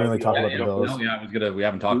really talk about the Bills. No, we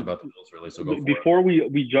haven't talked about the Bills really. So go before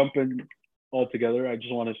we jump in all together, I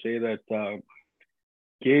just want to say that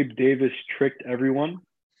Gabe Davis tricked everyone.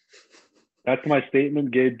 That's my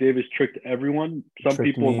statement. Gabe Davis tricked everyone. Some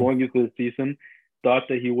people going into the season thought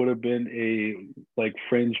that he would have been a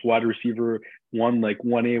fringe wide receiver 1, like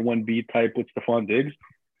 1A, 1B type with Stephon Diggs,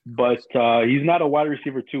 but he's not a wide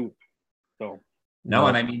receiver 2. So no,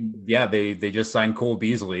 and I mean, they just signed Cole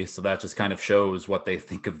Beasley, so that just kind of shows what they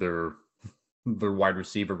think of their wide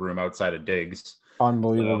receiver room outside of Diggs.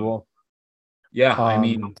 Unbelievable. Yeah, I Um,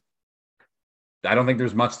 mean, I don't think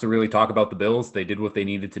there's much to really talk about the Bills. They did what they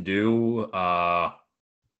needed to do.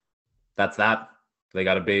 That's that. They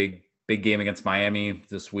got a big game against Miami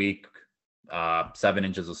this week. 7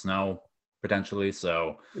 inches of snow potentially.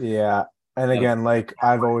 So yeah. And yeah, again, like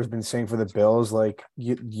I've always been saying for the Bills, like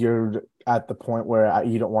you're at the point where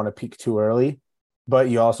you don't want to peak too early, but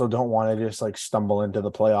you also don't want to just like stumble into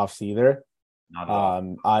the playoffs either. not at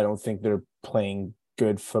all. I don't think they're playing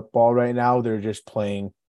good football right now. They're just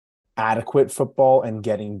playing adequate football and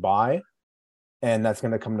getting by, and that's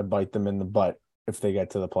going to come to bite them in the butt if they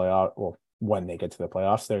get to the playoff. Well, when they get to the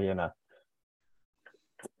playoffs, they're gonna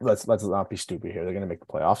let's not be stupid here. They're gonna make the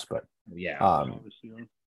playoffs, but Yeah, um,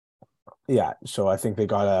 yeah. So I think they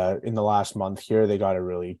gotta in the last month here they gotta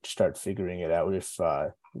really start figuring it out if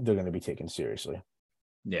they're gonna be taken seriously.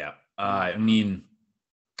 yeah. I mean,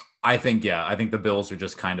 I think the Bills are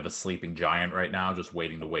just kind of a sleeping giant right now, just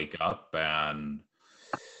waiting to wake up. And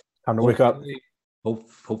Time to wake up. hopefully,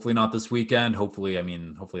 hopefully not this weekend. Hopefully, I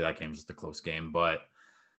mean, hopefully that game's just a close game. But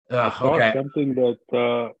I saw okay, something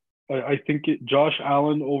that I think Josh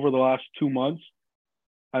Allen over the last 2 months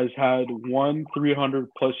has had one 300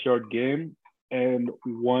 plus yard game and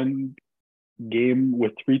one game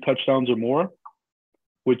with 3 touchdowns or more,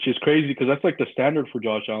 which is crazy because that's like the standard for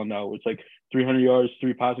Josh Allen now. It's like 300 yards,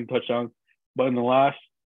 3 passing touchdowns. But in the last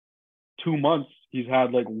 2 months, he's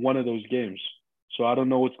had like one of those games. So I don't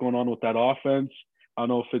know what's going on with that offense. I don't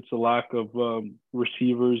know if it's a lack of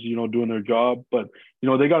receivers, doing their job, but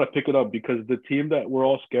they got to pick it up because the team that we're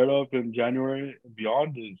all scared of in January and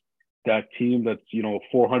beyond is that team that's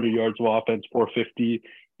 400 yards of offense, 450.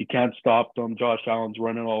 You can't stop them. Josh Allen's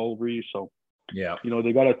running all over you, so yeah,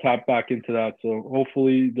 they got to tap back into that. So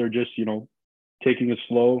hopefully they're just taking it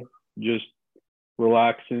slow, just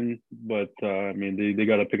relaxing. But I mean, they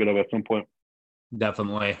got to pick it up at some point.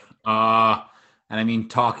 definitely. And I mean,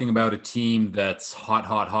 talking about a team that's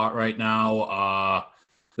hot right now.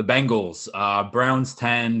 The Bengals, Browns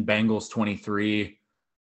 10, Bengals 23.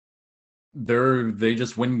 They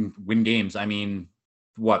just win games. I mean,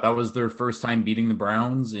 what, that was their first time beating the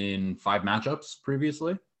Browns in 5 matchups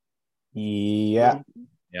previously. Yeah,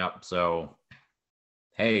 Yeah. So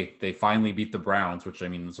hey, they finally beat the Browns, which I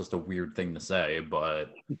mean, it's just a weird thing to say,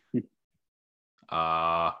 but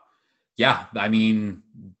uh, yeah. I mean,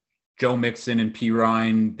 Joe Mixon and P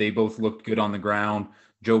Ryan, they both looked good on the ground.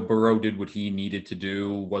 Joe Burrow did what he needed to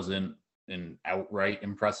do. Wasn't an outright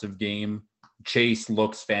impressive game. Chase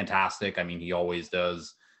looks fantastic. I mean, he always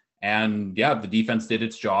does. And yeah, the defense did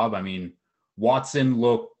its job. I mean, Watson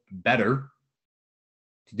looked better.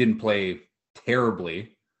 He didn't play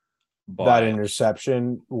terribly, that but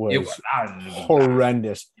interception it was, was it was bad.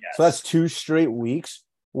 horrendous. So that's Yes. 2 straight weeks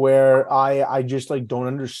where I just like don't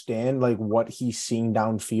understand like what he's seeing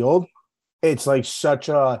downfield. It's like such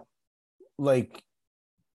a like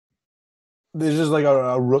this is like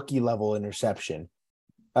a rookie level interception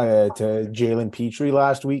to Jalen Petrie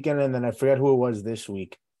last weekend, and then I forget who it was this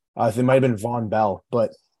week. It might have been Von Bell,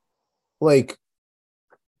 but like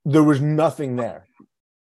there was nothing there,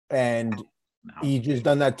 and No. he just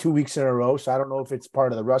done that 2 weeks in a row. So I don't know if it's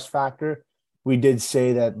part of the rust factor. We did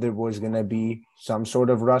say that there was going to be some sort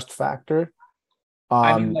of rust factor.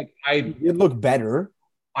 I mean, like He did look better,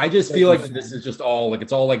 I just like feel you like this said. is just all like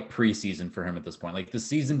it's all like preseason for him at this point. Like the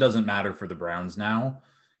season doesn't matter for the Browns now.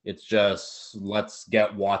 It's just let's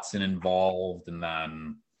get Watson involved and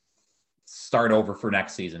then start over for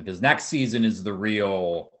next season because next season is the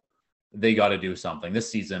real. They got to do something. This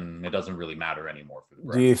season, it doesn't really matter anymore for the Do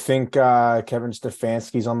Browns. you think Kevin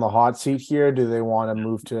Stefanski's on the hot seat here? Do they want to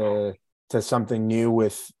move to something new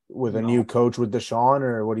with a new No, coach with Deshaun,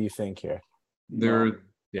 or what do you think here? no. There,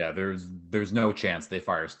 yeah, there's no chance they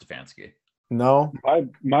fire Stefanski. No,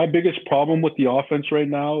 My biggest problem with the offense right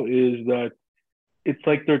now is that it's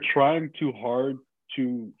like they're trying too hard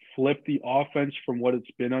to flip the offense from what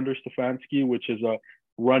it's been under Stefanski, which is a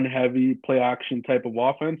run heavy, play action type of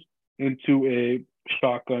offense, into a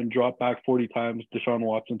shotgun drop back 40 times Deshaun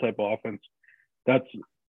Watson type of offense. That's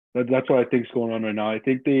that's what I think is going on right now. I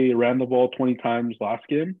think they ran the ball 20 times last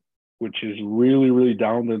game, which is really, really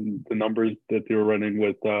down the numbers that they were running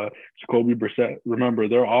with Jacoby Brissett. Remember,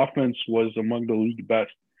 their offense was among the league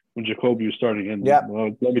best when Jacoby was starting. And yeah,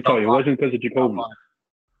 let me tell you, it wasn't because of Jacoby.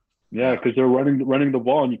 Yeah, Yeah, because they're running the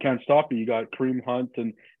ball and you can't stop it. You got Kareem Hunt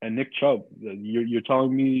and Nick Chubb. You're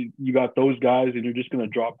telling me you got those guys and you're just gonna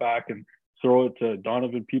drop back and throw it to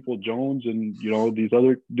Donovan People Jones and these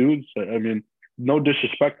other dudes. I mean, no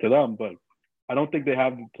disrespect to them, but I don't think they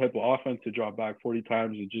have the type of offense to drop back 40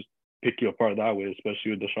 times and just pick you apart that way,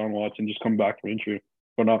 especially with Deshaun Watson just come back from injury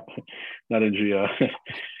or not injury,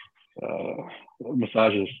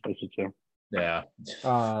 massages, I should say. Yeah.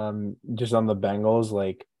 Just on the Bengals,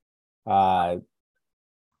 like,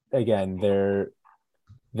 again,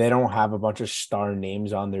 they don't have a bunch of star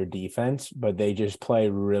names on their defense, but they just play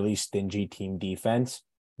really stingy team defense.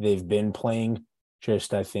 They've been playing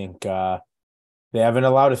just, I think, they haven't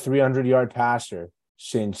allowed a 300-yard passer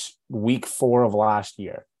since week 4 of last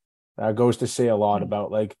year. That goes to say a lot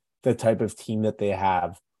about like the type of team that they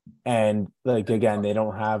have. And like, again, they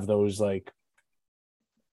don't have those like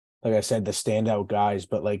I said, the standout guys,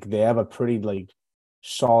 but like they have a pretty like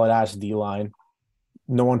solid ass D line.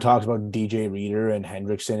 No one talks about DJ Reader and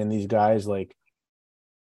Hendrickson and these guys. Like,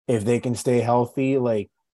 if they can stay healthy, like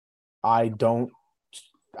I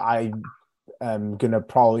am gonna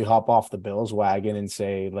probably hop off the Bills wagon and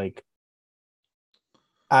say like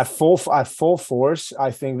at full force,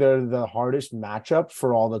 I think they're the hardest matchup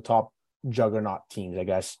for all the top juggernaut teams, I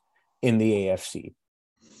guess, in the AFC.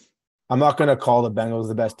 I'm not going to call the Bengals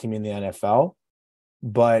the best team in the NFL,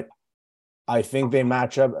 but I think they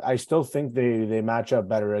match up. I still think they match up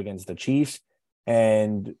better against the Chiefs,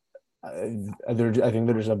 and I think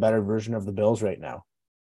there's a better version of the Bills right now.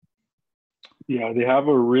 Yeah, they have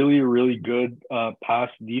a really, really good pass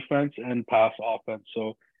defense and pass offense.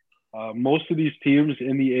 So most of these teams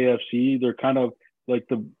in the AFC, they're kind of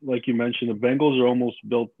like you mentioned, the Bengals are almost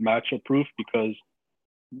built matchup proof because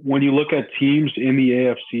when you look at teams in the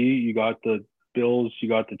AFC, you got the Bills, you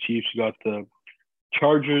got the Chiefs, you got the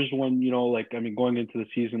Chargers. When, going into the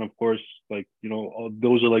season, of course,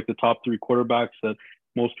 those are like the top 3 quarterbacks that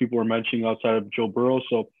most people are mentioning outside of Joe Burrow.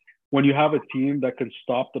 So when you have a team that can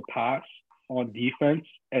stop the pass on defense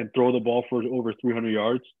and throw the ball for over 300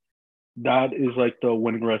 yards, that is like the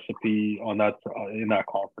winning recipe on that in that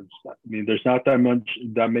conference. I mean, there's not that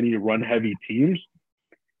many run heavy teams.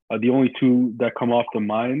 The only 2 that come off the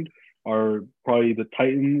mind are probably the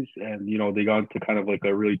Titans, and they got into kind of like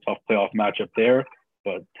a really tough playoff matchup there,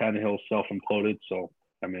 but Tannehill self-imploded. So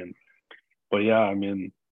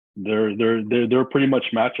they're pretty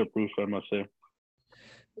much matchup proof, I must say.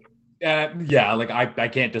 Yeah, like I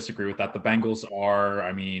can't disagree with that. The Bengals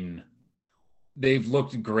are, they've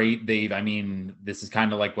looked great. This is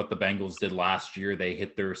kind of like what the Bengals did last year. They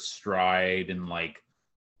hit their stride in like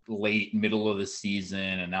late middle of the season,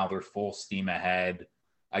 and now they're full steam ahead.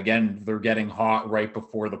 Again, they're getting hot right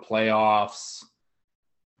before the playoffs.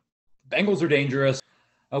 Bengals are dangerous.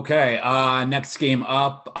 Okay, next game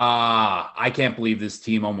up. I can't believe this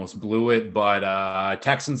team almost blew it, but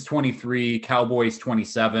Texans 23, Cowboys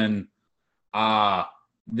 27.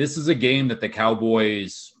 This is a game that the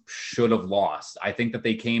Cowboys should have lost. I think that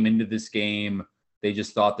they came into this game, they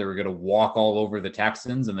just thought they were going to walk all over the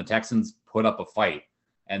Texans, and the Texans put up a fight.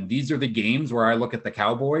 And these are the games where I look at the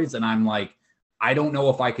Cowboys and I'm like, I don't know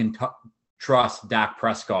if I can trust Dak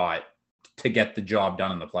Prescott to get the job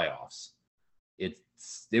done in the playoffs.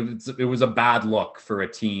 It was a bad look for a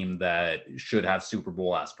team that should have Super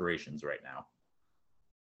Bowl aspirations right now.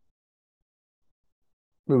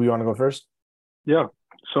 Moub, you want to go first? Yeah.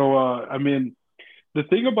 So, the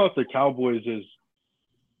thing about the Cowboys is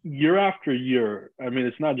year after year,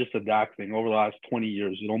 it's not just a Dak thing. Over the last 20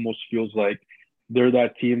 years, it almost feels like they're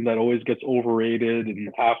that team that always gets overrated,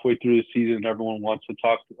 and halfway through the season, everyone wants to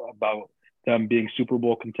talk about them being Super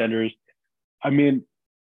Bowl contenders.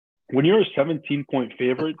 When you're a 17-point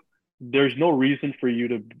favorite, there's no reason for you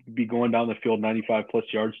to be going down the field 95 plus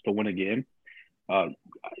yards to win a game.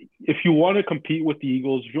 If you want to compete with the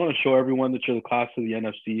Eagles, if you want to show everyone that you're the class of the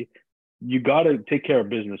NFC, you got to take care of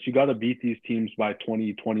business. You got to beat these teams by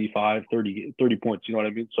 20, 25, 30 points. You know what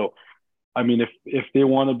I mean? So, if they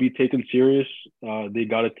want to be taken serious, they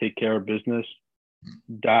got to take care of business.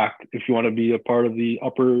 Dak, if you want to be a part of the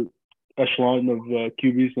upper echelon of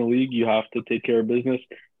QBs in the league, you have to take care of business.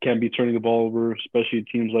 Can't be turning the ball over, especially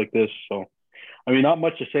teams like this. So, not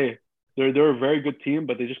much to say. They're a very good team,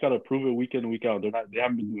 but they just got to prove it week in and week out. They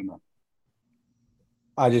haven't been doing that.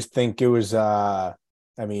 I just think it was,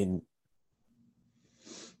 again,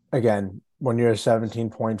 when you're a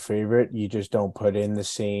 17-point favorite, you just don't put in the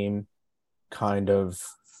same kind of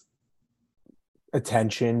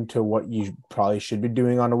attention to what you probably should be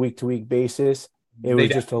doing on a week-to-week basis. It was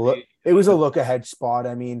just a look. It was a look ahead spot. They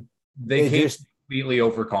came just completely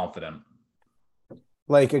overconfident.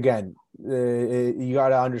 Like, again, you got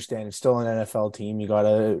to understand it's still an NFL team. You got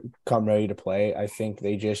to come ready to play. I think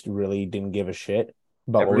they just really didn't give a shit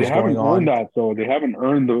about what was going on. They haven't earned that, though. They haven't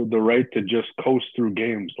earned the right to just coast through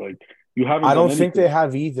games. Like, you haven't. I don't think they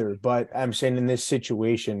have either. But I'm saying in this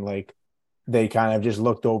situation, like, they kind of just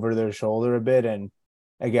looked over their shoulder a bit. And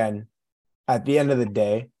again, at the end of the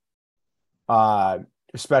day,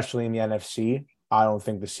 especially in the NFC, I don't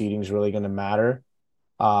think the seeding is really going to matter.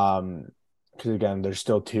 Because again, there's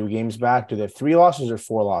still 2 games back. Do they have 3 losses or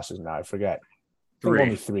 4 losses now? I forget. I think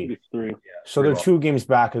only 3. It's 3. Yeah, So they're 2 games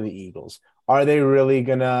back of the Eagles. Are they really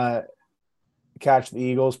gonna catch the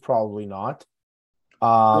Eagles? Probably not.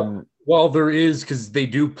 Well, there is, because they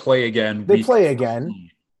do play again. They play again.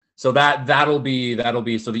 So that'll be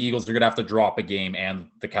so the Eagles are gonna have to drop a game, and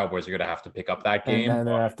the Cowboys are gonna have to pick up that game, and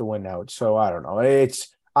they have to win out. So I don't know.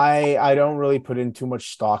 I don't really put in too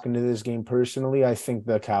much stock into this game personally. I think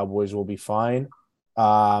the Cowboys will be fine.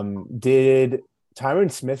 Did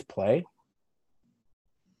Tyron Smith play?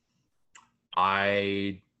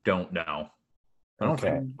 I don't know.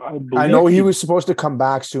 Okay. I know he was supposed to come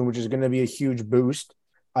back soon, which is going to be a huge boost.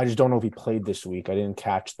 I just don't know if he played this week. I didn't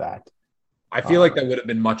catch that. I feel like that would have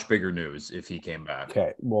been much bigger news if he came back.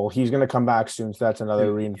 Okay. Well, he's going to come back soon, so that's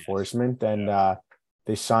another reinforcement. And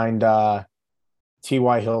they signed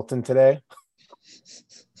T.Y. Hilton today.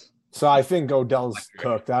 So I think Odell's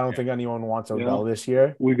cooked. I don't think anyone wants Odell this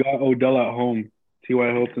year. We got Odell at home.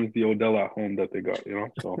 T.Y. Hilton's the Odell at home that they got,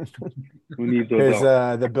 So who needs Odell?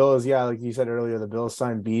 Because the Bills, like you said earlier, the Bills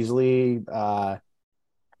signed Beasley.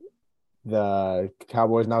 The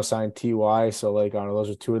Cowboys now signed T.Y. So, I don't know,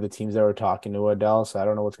 those are 2 of the teams that were talking to Odell. So I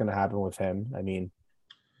don't know what's going to happen with him. I mean,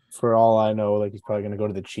 for all I know, he's probably going to go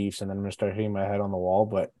to the Chiefs, and then I'm going to start hitting my head on the wall.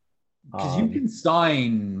 But because you can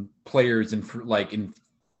sign players in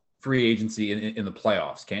free agency in the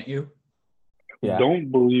playoffs, can't you? Yeah.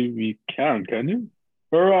 Don't believe we can you?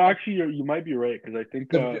 Or actually, you might be right, because I think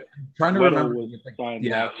trying to remember was signed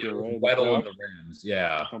last year, right? Weddle and the Rams,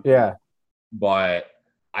 yeah. But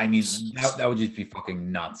I mean, that would just be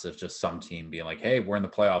fucking nuts if just some team being like, "Hey, we're in the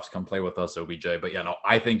playoffs, come play with us, OBJ." But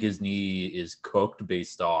I think his knee is cooked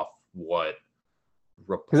based off what.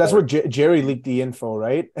 Because that's what Jerry leaked the info,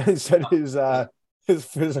 right? He said his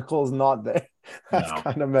physical is not there. That's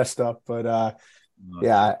kind of messed up, but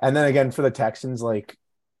yeah. And then again for the Texans,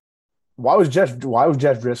 why was Jeff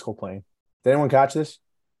Driscoll playing? Did anyone catch this?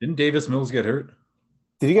 Didn't Davis Mills get hurt?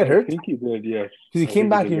 Did he get hurt? I think he did, yes. Because he came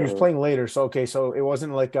back and he was playing later. So so it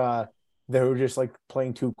wasn't like they were just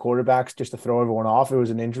playing 2 quarterbacks just to throw everyone off. It was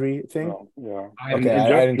an injury thing. No, yeah. Okay,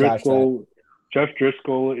 I didn't catch that. Jeff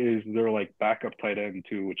Driscoll is their backup tight end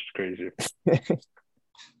too, which is crazy.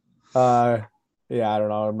 Yeah, I don't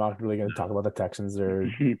know. I'm not really going to talk about the Texans or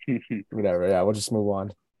whatever. Yeah, we'll just move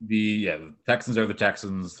on. The Texans are the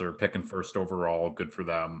Texans. They're picking first overall. Good for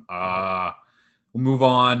them. We'll move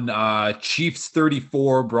on. Chiefs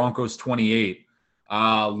 34, Broncos 28.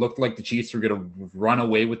 Looked like the Chiefs were going to run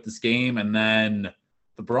away with this game, and then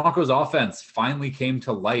the Broncos offense finally came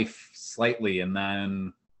to life slightly, and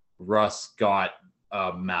then Russ got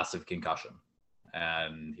a massive concussion,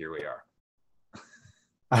 and here we are.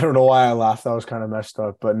 I don't know why I laughed. That was kind of messed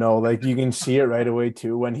up, but no, you can see it right away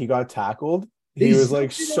too. When he got tackled, he was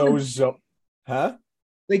huh?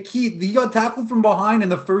 He got tackled from behind,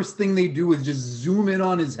 and the first thing they do is just zoom in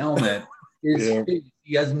on his helmet.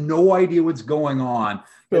 He has no idea what's going on.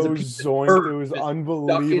 It was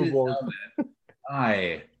unbelievable.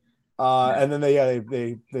 And then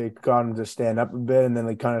they got him to stand up a bit, and then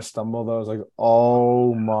they kind of stumbled. I was like,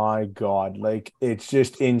 oh my God. It's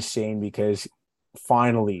just insane because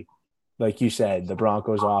finally, like you said, the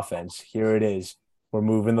Broncos offense, here it is. We're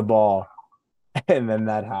moving the ball. And then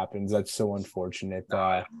that happens. That's so unfortunate.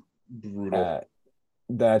 Brutal.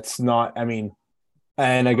 That's not,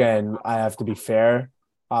 and again, I have to be fair.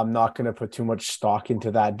 I'm not going to put too much stock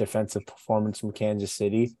into that defensive performance from Kansas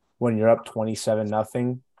City. When you're up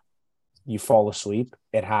 27-0, you fall asleep.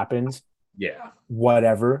 It happens. Yeah.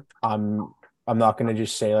 Whatever. I'm not going to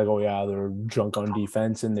just say oh yeah, they're drunk on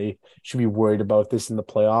defense and they should be worried about this in the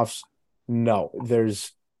playoffs. No,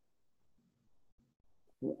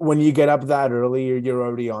 when you get up that early, you're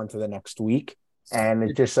already on to the next week, and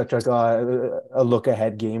it's just such a look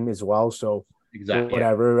ahead game as well. So exactly,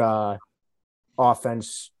 whatever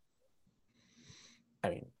offense,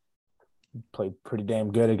 played pretty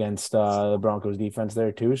damn good against the Broncos defense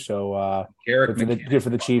there too. So good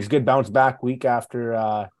for the Chiefs. Good bounce back week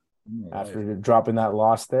after dropping that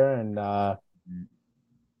loss there, and I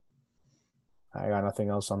got nothing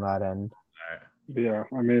else on that end. Yeah,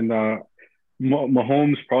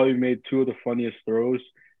 Mahomes probably made 2 of the funniest throws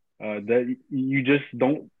that you just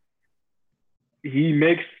don't. He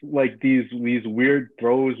makes these weird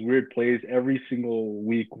throws, weird plays every single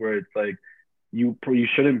week where it's you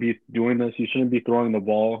shouldn't be doing this. You shouldn't be throwing the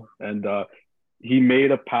ball. And he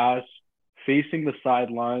made a pass facing the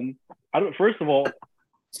sideline. First of all,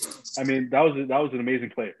 that was an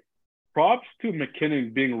amazing play. Props to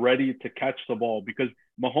McKinnon being ready to catch the ball because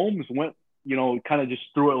Mahomes went kind of just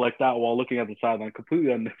threw it like that while looking at the sideline.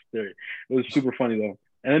 Completely unnecessary. It was super funny though.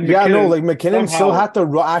 And then Yeah, no, McKinnon, like McKinnon still somehow, had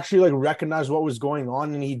to actually like recognize what was going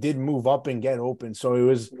on, and he did move up and get open. So it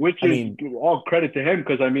was, which I is mean, all credit to him,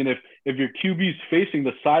 because I mean, if your QB's facing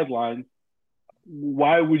the sideline,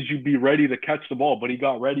 why would you be ready to catch the ball? But he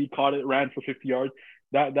got ready, caught it, ran for 50 yards.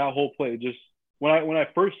 That whole play, just when I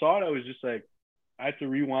first saw it, I was just like, I had to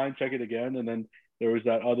rewind, check it again, and then there was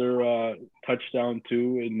that other touchdown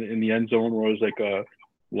too in the end zone where it was like a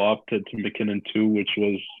lob to McKinnon too, which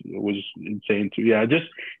was insane too. Yeah,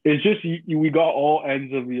 it's just we got all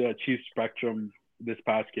ends of the Chiefs spectrum this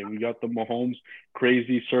past game. We got the Mahomes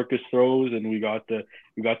crazy circus throws, and we got the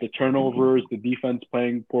turnovers, the defense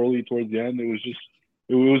playing poorly towards the end. It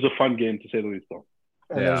was a fun game to say the least though.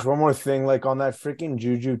 and there's one more thing, like on that freaking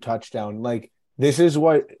Juju touchdown, like this is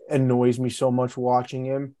what annoys me so much watching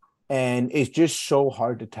him, and it's just so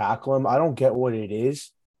hard to tackle him. I don't get what it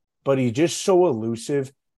is, but he's just so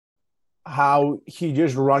elusive. How he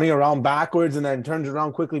just running around backwards and then turns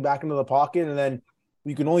around quickly back into the pocket, and then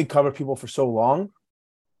you can only cover people for so long.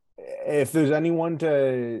 If there's anyone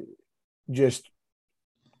to just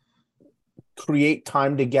create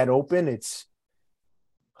time to get open,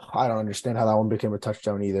 I don't understand how that one became a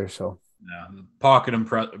touchdown either. So yeah,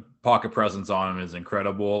 pocket presence on him is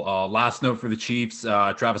incredible. Last note for the Chiefs: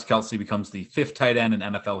 Travis Kelce becomes the 5th tight end in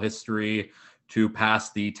NFL history to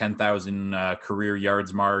pass the 10,000 career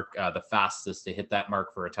yards mark, the fastest to hit that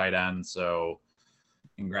mark for a tight end. So,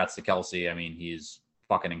 congrats to Kelce. I mean, he's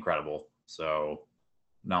fucking incredible. So,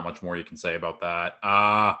 not much more you can say about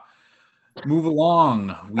that. Move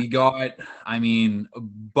along. We got,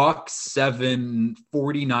 Bucks 7,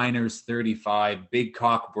 49ers 35. Big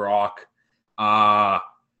cock Brock.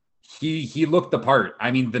 He looked the part.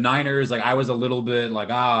 I mean, the Niners, like I was a little bit like,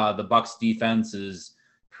 the Bucks defense is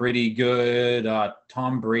pretty good.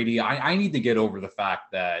 Tom Brady. I need to get over the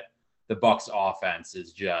fact that the Bucks offense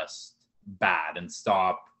is just bad and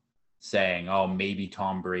stop saying, oh, maybe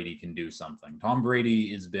Tom Brady can do something. Tom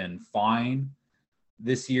Brady has been fine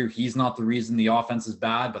this year. He's not the reason the offense is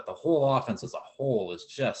bad, but the whole offense as a whole is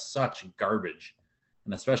just such garbage.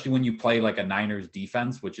 And especially when you play like a Niners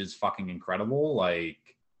defense, which is fucking incredible. Like,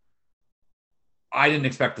 I didn't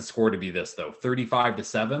expect the score to be this though.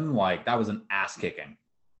 35-7. Like, that was an ass kicking.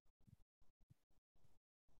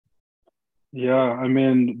 Yeah, I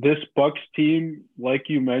mean, this Bucks team, like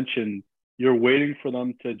you mentioned, you're waiting for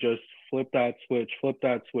them to just flip that switch,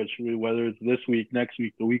 whether it's this week, next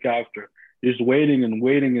week, the week after. You're just waiting and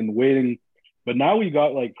waiting and waiting. But now we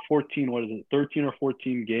got like 13 or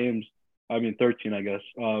 14 games, 13, I guess,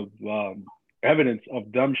 of evidence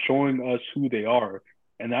of them showing us who they are.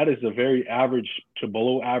 And that is a very average to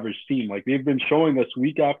below average team. Like, they've been showing us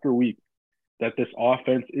week after week that this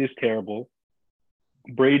offense is terrible.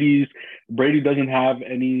 Brady doesn't have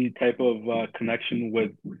any type of connection with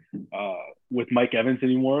Mike Evans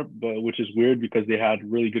anymore, but which is weird because they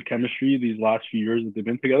had really good chemistry these last few years that they've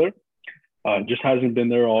been together. Just hasn't been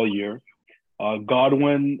there all year.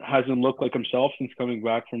 Godwin hasn't looked like himself since coming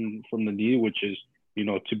back from the knee, which is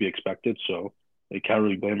to be expected. So they can't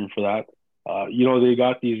really blame him for that. They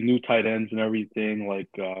got these new tight ends and everything. Like,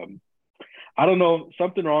 I don't know,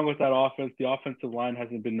 something wrong with that offense. The offensive line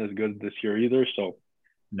hasn't been as good this year either. So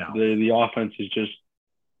no, the offense is just,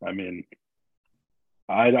 I don't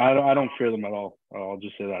fear them at all. I'll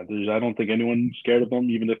just say that. I don't think anyone's scared of them,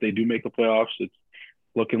 even if they do make the playoffs. It's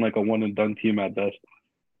looking like a one and done team at best.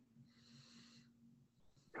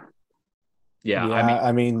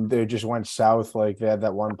 Yeah, they just went south. Like, they had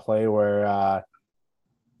that one play where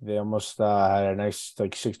they almost had a nice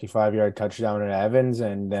 65-yard touchdown at Evans,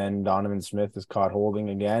 and then Donovan Smith is caught holding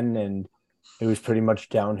again, and it was pretty much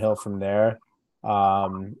downhill from there.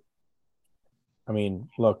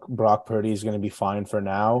 Look, Brock Purdy is going to be fine for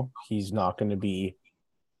now. He's not going to be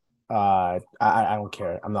I don't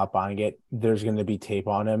care. I'm not buying it. There's going to be tape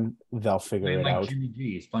on him. They'll figure it out. Jimmy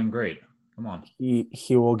G. He's playing great. Come on.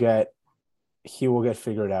 He will get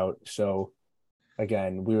figured out. So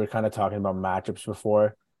again, we were kind of talking about matchups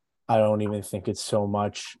before. I don't even think it's so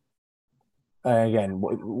much. Again,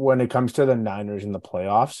 when it comes to the Niners in the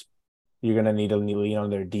playoffs, you're going to need to lean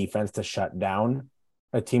on their defense to shut down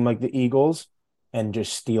a team like the Eagles and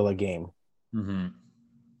just steal a game. Mm-hmm.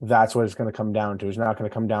 That's what it's going to come down to. It's not going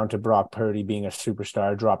to come down to Brock Purdy being a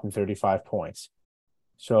superstar, dropping 35 points.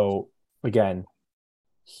 So, again,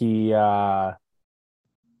 he good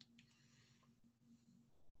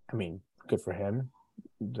for him.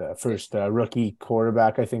 The first rookie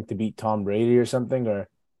quarterback, I think, to beat Tom Brady or something, or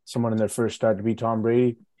someone in their first start to beat Tom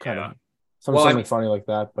Brady. Something funny like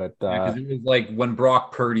that. But because it was like when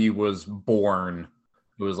Brock Purdy was born,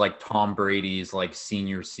 It was like Tom Brady's like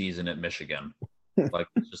senior season at Michigan. Like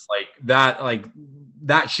it's just like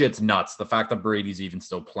that shit's nuts. The fact that Brady's even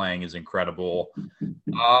still playing is incredible.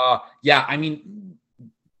 Yeah, I mean,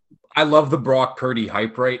 I love the Brock Purdy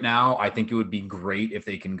hype right now. I think it would be great if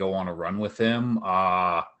they can go on a run with him.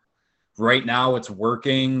 Right now it's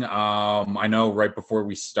working. I know right before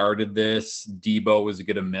we started this, Debo is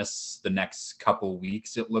going to miss the next couple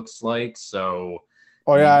weeks, it looks like. So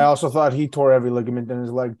Oh, yeah, I also thought he tore every ligament in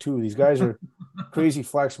his leg, too. These guys are crazy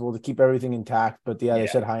flexible to keep everything intact. But, yeah, they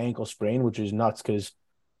said high ankle sprain, which is nuts because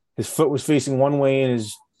his foot was facing one way and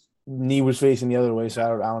his knee was facing the other way. So I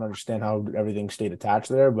don't understand how everything stayed attached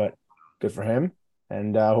there, but good for him.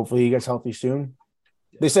 And hopefully he gets healthy soon.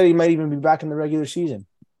 They said he might even be back in the regular season.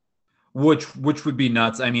 Which would be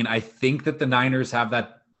nuts. I mean, I think that the Niners have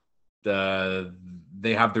that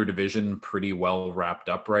they have their division pretty well wrapped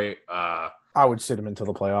up, right? I would sit him until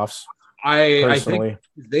the playoffs. I think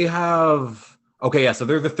they have so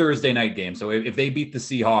they're the Thursday night game. So if they beat the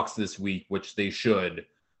Seahawks this week, which they should,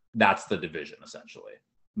 that's the division essentially.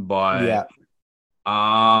 But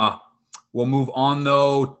we'll move on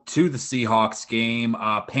though to the Seahawks game.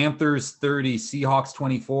 Panthers 30, Seahawks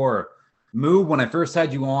 24. Moub, when I first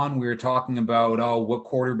had you on, we were talking about what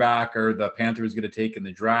quarterback are the Panthers going to take in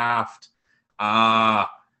the draft.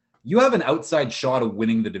 You have an outside shot of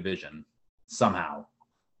winning the division somehow.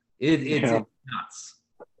 It's nuts.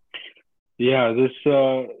 Yeah, this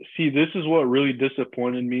is what really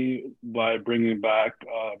disappointed me by bringing back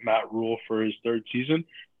Matt Rule for his third season,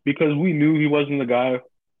 because we knew he wasn't the guy.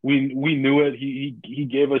 We knew it. He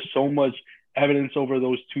gave us so much evidence over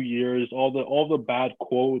those 2 years, all the bad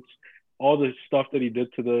quotes, all the stuff that he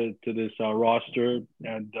did to this roster,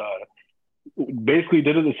 and basically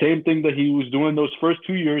did it the same thing that he was doing those first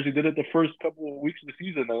 2 years. He did it the first couple of weeks of the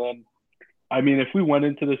season, and then, I mean, if we went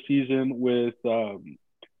into the season with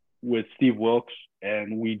Steve Wilkes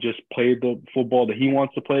and we just played the football that he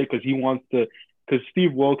wants to play, because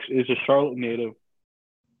Steve Wilkes is a Charlotte native.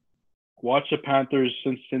 Watch the Panthers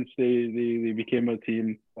since they became a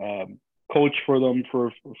team. Coach for them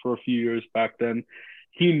for a few years back then.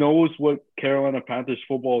 He knows what Carolina Panthers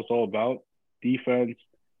football is all about: defense,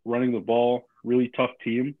 running the ball, really tough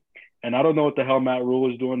team. And I don't know what the hell Matt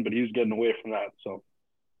Rule is doing, but he's getting away from that. So,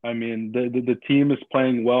 I mean, the team is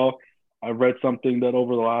playing well. I've read something that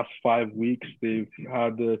over the last 5 weeks, they've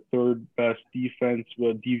had the third best defense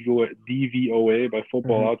with DVOA by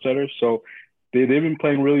Football Outsiders. So they've been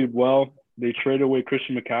playing really well. They traded away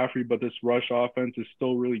Christian McCaffrey, but this rush offense is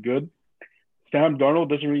still really good. Sam Darnold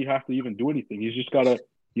doesn't really have to even do anything. He's just got to,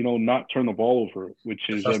 not turn the ball over, which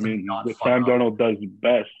is, I mean, what Sam Darnold does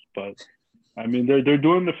best. But, I mean, they're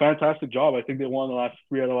doing a fantastic job. I think they won the last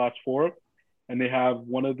 3 out of the last 4. And they have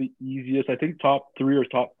one of the easiest, I think, top 3 or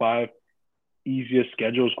top 5 easiest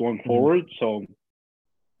schedules going forward. So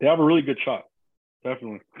they have a really good shot.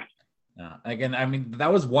 Definitely. Yeah. Again, I mean,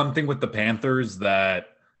 that was one thing with the Panthers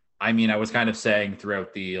that, I mean, I was kind of saying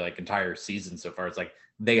throughout the entire season so far. It's like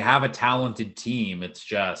they have a talented team. It's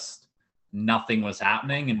just nothing was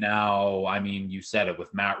happening. And now, I mean, you said it,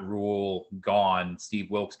 with Matt Rule gone,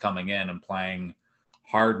 Steve Wilkes coming in and playing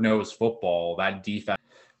hard-nosed football, that defense.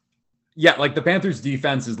 Yeah, the Panthers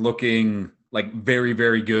defense is looking very,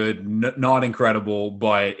 very good. Not incredible,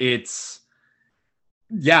 but it's,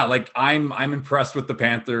 I'm impressed with the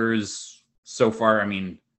Panthers so far. I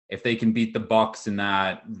mean, if they can beat the Bucs in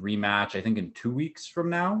that rematch, I think in 2 weeks from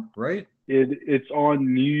now, right? It's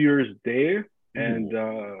on New Year's Day, and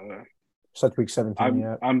so that's week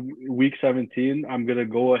 17. I'm week 17. I'm gonna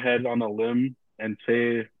go ahead on a limb and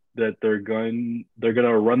say that they're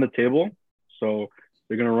gonna run the table. So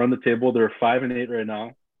they're gonna run the table. They're 5-8 right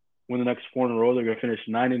now. Win the next 4 in a row. They're gonna finish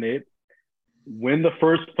 9-8. Win the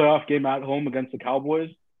first playoff game at home against the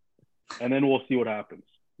Cowboys, and then we'll see what happens.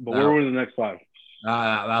 But we're winning the next 5.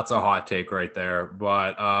 That's a hot take right there.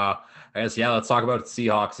 But I guess, let's talk about the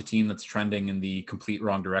Seahawks, a team that's trending in the complete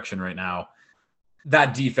wrong direction right now.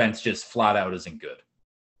 That defense just flat out isn't good.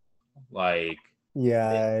 They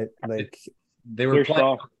were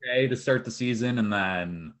playing okay to start the season, and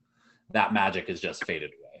then that magic has just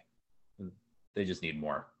faded away. They just need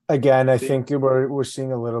more. Again, I think we're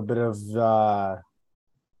seeing a little bit of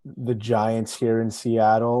the Giants here in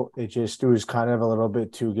Seattle. It was kind of a little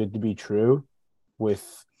bit too good to be true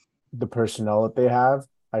with the personnel that they have.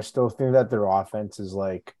 I still think that their offense is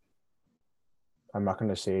I'm not going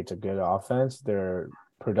to say it's a good offense. They're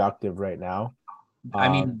productive right now. I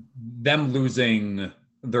mean, them losing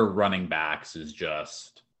their running backs is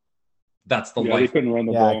just, that's the life. They couldn't run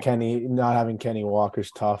the ball. Not having Kenny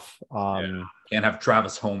Walker's tough. Can't have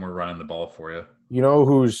Travis Homer running the ball for you. You know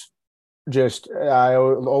who's just I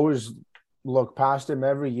always look past him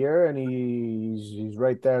every year, and he's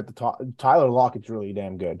right there at the top. Tyler Lockett's really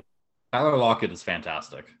damn good. Tyler Lockett is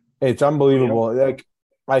fantastic. It's unbelievable. Like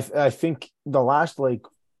I think the last like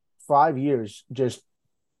 5 years, just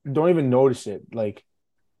don't even notice it. Like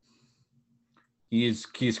He's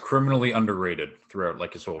criminally underrated throughout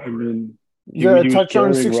like his whole I career. mean, he the was touchdown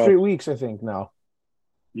in carrying 6 straight Russ. weeks, I think now.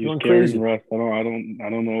 He was Going carrying crazy. Russ. I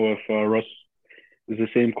don't know if Russ is the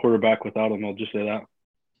same quarterback without him. I'll just say that.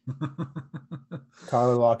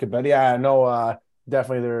 Tyler Lockett, but yeah, no,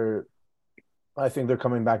 definitely I think they're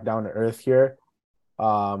coming back down to earth here.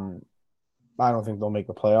 Um, I don't think they'll make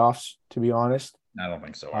the playoffs, to be honest. I don't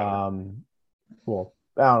think so either. Well,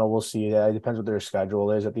 I don't know. We'll see. It depends what their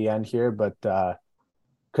schedule is at the end here, but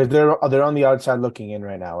because they're on the outside looking in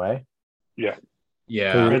right now, eh? Yeah.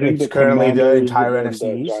 Yeah. I think It's the currently the Commanders entire and NFC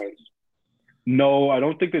the East. Giants. No, I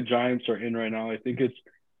don't think the Giants are in right now. I think it's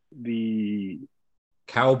the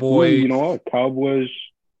Cowboys. You know what? Cowboys.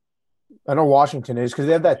 I know Washington is because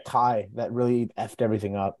they have that tie that really effed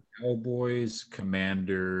everything up. Cowboys,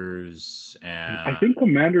 Commanders, and I think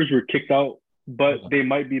Commanders were kicked out, but they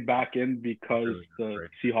might be back in because the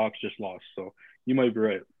Seahawks just lost. So you might be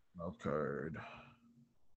right. wild card.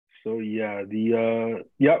 So yeah,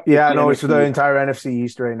 It's the entire NFC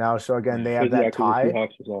East right now. So again, they have that tie. The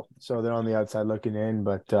Seahawks as well. So they're on the outside looking in,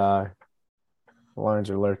 but the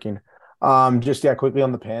Lions are lurking. Quickly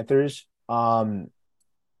on the Panthers.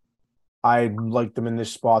 I like them in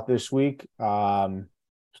this spot this week.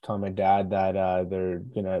 Just telling my dad that they're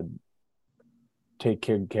gonna take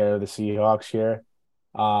good care of the Seahawks here.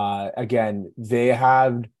 Again, they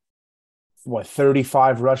have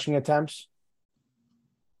 35 rushing attempts.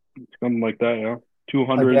 Something like that, yeah.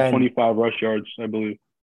 225 rush yards, I believe.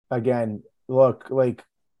 Again, look, like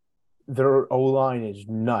their O-line is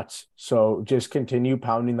nuts. So just continue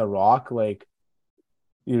pounding the rock. Like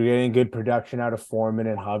you're getting good production out of Foreman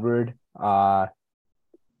and Hubbard.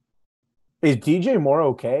 Is DJ Moore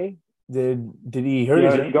okay? Did he hurt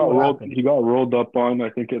his ankle? He got rolled up on, I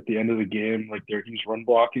think, at the end of the game. Like he's run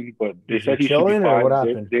blocking, but they said he should be fine. Or what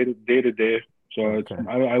happened? Day to day. So okay.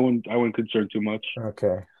 I wouldn't concern too much.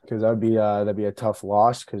 Okay, because that'd be a tough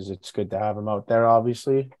loss because it's good to have him out there,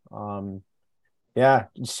 obviously. Sam.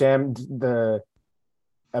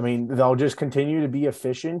 They'll just continue to be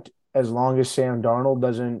efficient as long as Sam Darnold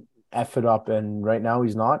doesn't F it up, and right now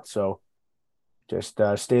he's not. So just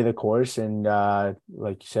stay the course and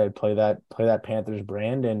like you said, play that Panthers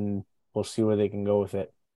brand, and we'll see where they can go with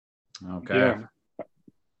it. Okay. Yeah.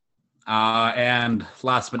 And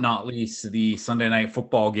last but not least, the Sunday night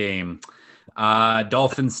football game.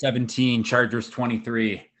 Dolphins 17, Chargers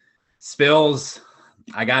 23. Spillz,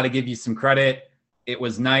 I got to give you some credit. It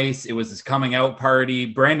was nice. It was his coming out party.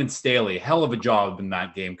 Brandon Staley, hell of a job in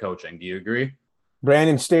that game coaching. Do you agree?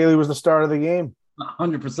 Brandon Staley was the start of the game.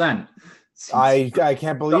 100%. I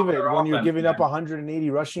can't believe it. When you're giving up 180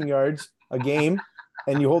 rushing yards a game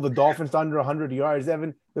and you hold the Dolphins to under 100 yards,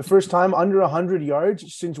 Evan, the first time under 100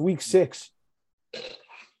 yards since week 6.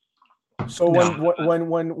 So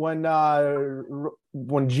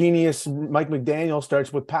when genius Mike McDaniel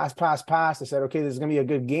starts with pass, I said, okay, this is going to be a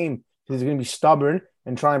good game. He's going to be stubborn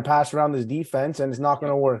and try and pass around this defense, and it's not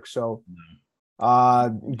going to work. So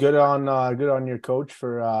good on your coach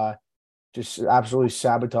for just absolutely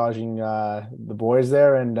sabotaging the boys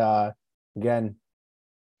there. And again,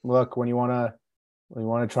 look, when you want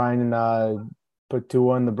to try and put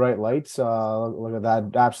Tua in the bright lights, look at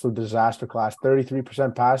that absolute disaster class.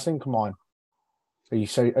 33% passing. Come on, are you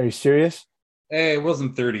serious? Hey, it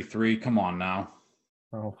wasn't 33. Come on now.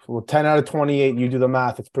 Oh, well, 10 out of 28. You do the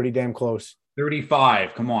math. It's pretty damn close.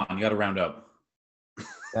 35. Come on, you got to round up.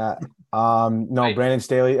 Yeah. No, Brandon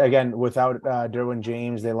Staley again without Derwin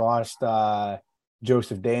James. They lost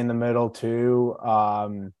Joseph Day in the middle too.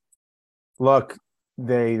 Look,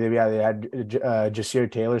 they had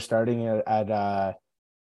Jasir Taylor starting at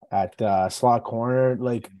slot corner.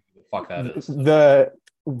 Like fuck that is.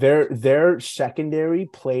 Their secondary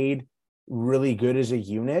played really good as a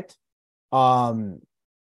unit.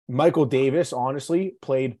 Michael Davis honestly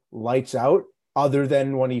played lights out, other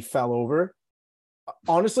than when he fell over.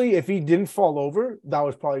 Honestly, if he didn't fall over, that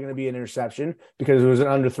was probably going to be an interception because it was an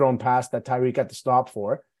underthrown pass that Tyreek had to stop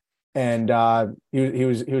for, and he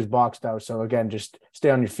was boxed out. So again, just stay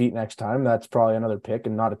on your feet next time. That's probably another pick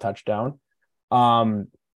and not a touchdown. At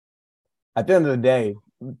the end of the day,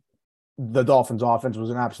 the Dolphins' offense was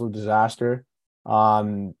an absolute disaster.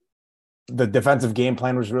 The defensive game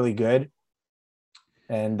plan was really good,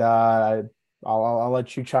 and I'll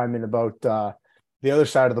let you chime in about the other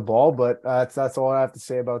side of the ball, but that's all I have to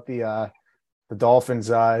say about the the Dolphins,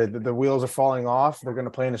 the wheels are falling off. They're going to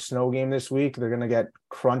play in a snow game this week. They're going to get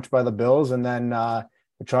crunched by the Bills, and then the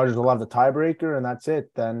Chargers will have the tiebreaker, and that's it.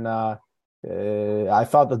 Then I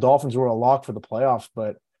thought the Dolphins were a lock for the playoffs,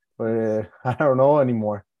 but I don't know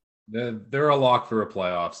anymore. They're a lock for a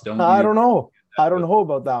playoffs. I don't know. I don't know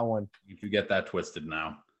about that one. If you get that twisted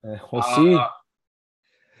now. We'll see.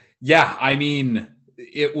 Yeah, I mean,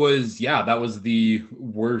 that was the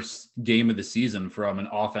worst game of the season from an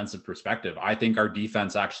offensive perspective. I think our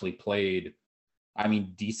defense actually played,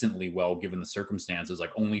 decently well given the circumstances.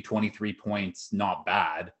 Like only 23 points, not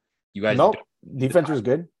bad. You guys, defense was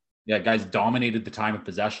good. Yeah, guys dominated the time of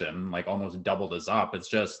possession, like almost doubled us up. It's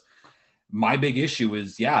just my big issue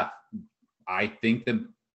is, I think that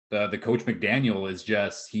the coach McDaniel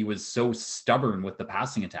is he was so stubborn with the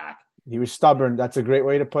passing attack. He was stubborn. That's a great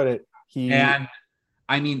way to put it.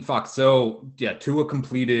 So Tua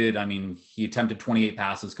completed, he attempted 28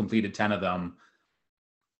 passes, completed 10 of them.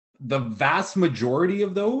 The vast majority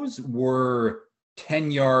of those were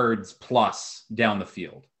 10 yards plus down the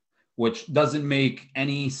field, which doesn't make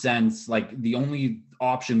any sense. Like the only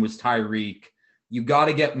option was Tyreek. You got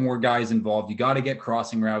to get more guys involved. You got to get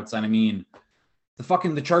crossing routes. And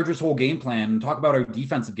the Chargers' whole game plan, talk about our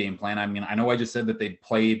defensive game plan. I know I just said that they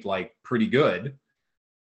played like pretty good.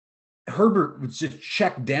 Herbert was just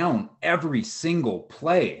checked down every single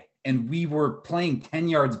play. And we were playing 10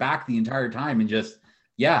 yards back the entire time and just,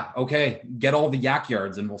 okay, get all the yak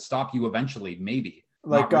yards and we'll stop you eventually, maybe.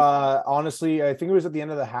 Like, honestly, I think it was at the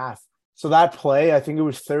end of the half. So that play, I think it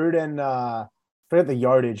was third and, forget the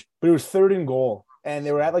yardage, but it was third and goal. And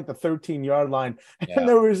they were at like the 13-yard line. And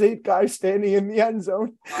there was 8 guys standing in the end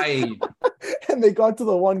zone. And they got to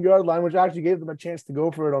the 1-yard line, which actually gave them a chance to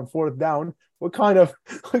go for it on 4th down. What kind of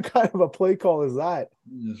a play call is that?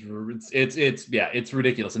 It's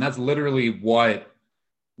ridiculous. And that's literally what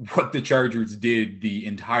the Chargers did the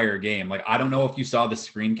entire game. Like, I don't know if you saw the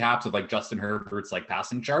screen caps of like Justin Herbert's like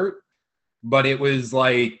passing chart, but it was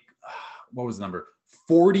like, what was the number?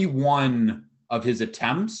 41 of his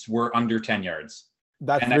attempts were under 10 yards.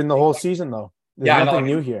 That's been the whole season though. There's nothing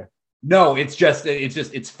new here. No, it's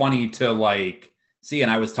funny to like see. And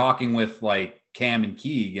I was talking with like Cam and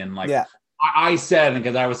Keeg and like, I said,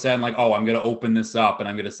 because I was saying like, I'm going to open this up and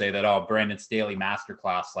I'm going to say that, Brandon Staley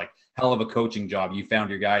masterclass, like hell of a coaching job. You found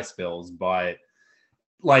your guy, Spillz. But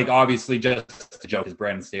like, obviously just a joke because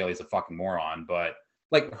Brandon Staley is a fucking moron. But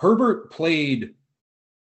like Herbert played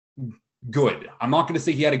good. I'm not going to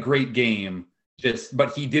say he had a great game,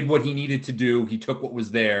 but he did what he needed to do. He took what was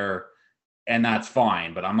there and that's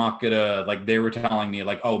fine. But I'm not going to like, they were telling me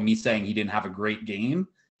like, me saying he didn't have a great game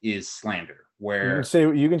is slander. Where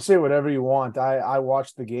you can say whatever you want. I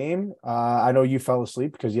watched the game. I know you fell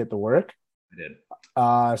asleep because you had to work. I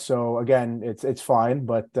did. So again, it's fine.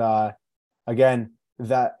 But again,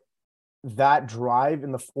 that drive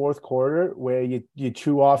in the 4th quarter where you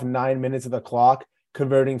chew off 9 minutes of the clock,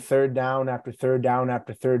 converting 3rd down after 3rd down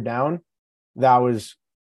after 3rd down, that was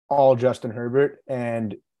all Justin Herbert.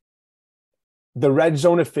 And the red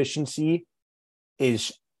zone efficiency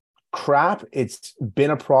is crap. It's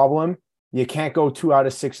been a problem. You can't go 2 out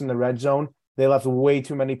of 6 in the red zone. They left way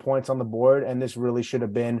too many points on the board, and this really should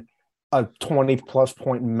have been a 20-plus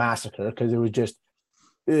point massacre because it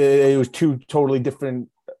was 2 totally different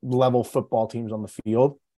level football teams on the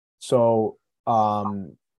field. So,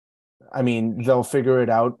 they'll figure it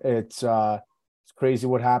out. It's crazy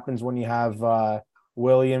what happens when you have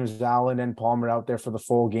Williams, Allen, and Palmer out there for the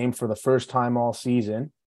full game for the first time all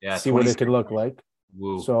season. Yeah, see what it could look like.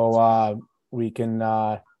 Woo. So we can.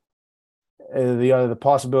 The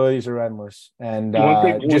possibilities are endless, and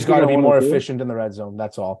just got to be more efficient in the red zone.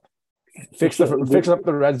 That's all. Fix up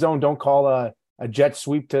the red zone. Don't call a jet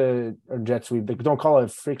sweep. Don't call a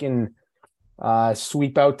freaking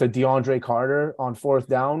sweep out to DeAndre Carter on 4th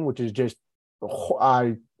down, which is just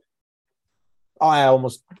I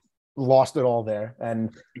almost lost it all there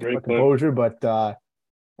and composure. But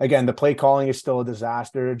again, the play calling is still a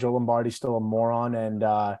disaster. Joe Lombardi's still a moron, and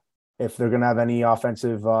if they're gonna have any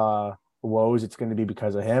offensive woes, it's going to be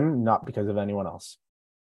because of him, not because of anyone else.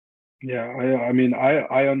 Yeah,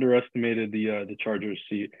 I underestimated the Chargers.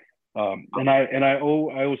 And I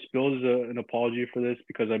owe Spillz an apology for this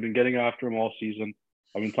because I've been getting after him all season.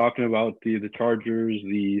 I've been talking about the Chargers,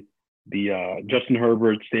 the Justin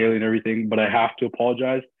Herbert, Staley, and everything, but I have to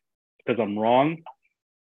apologize because I'm wrong.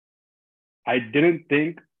 I didn't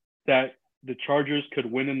think that the Chargers could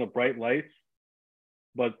win in the bright lights,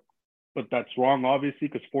 but that's wrong, obviously,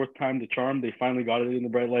 because 4th time the charm, they finally got it in the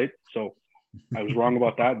bright light. So I was wrong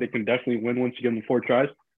about that. They can definitely win once you give them 4 tries.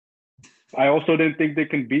 I also didn't think they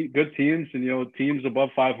can beat good teams and, teams above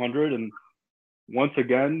 500. And once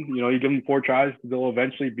again, you give them 4 tries, they'll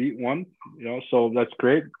eventually beat one. So that's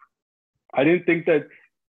great. I didn't think that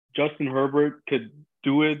Justin Herbert could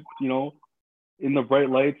do it, in the bright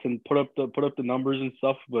lights and put up the numbers and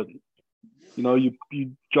stuff. But you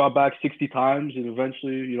draw back 60 times and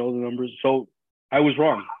eventually, the numbers. So I was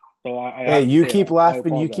wrong. So hey, you keep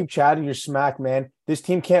laughing, you keep chatting your smack, man. This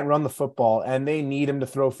team can't run the football, and they need him to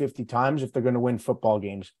throw 50 times if they're going to win football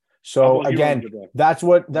games. So again, that's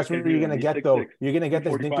what you're going to get, though. You're going to get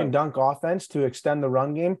this dink and dunk offense to extend the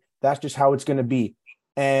run game. That's just how it's going to be,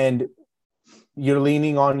 and you're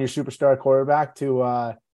leaning on your superstar quarterback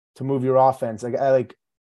to move your offense. Like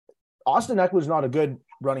Austin Eckler's not a good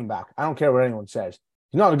running back. I don't care what anyone says.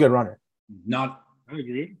 He's not a good runner. I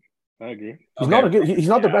agree. He's not a good. He's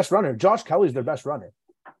not the best runner. Josh Kelly's their best runner.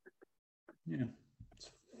 Yeah.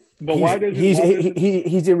 But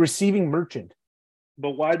he's a receiving merchant.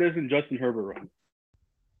 But why doesn't Justin Herbert run?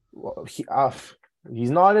 Well, he's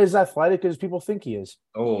not as athletic as people think he is.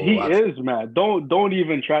 He is, man. Don't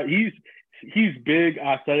even try. He's big,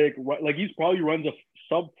 athletic. Like he probably runs a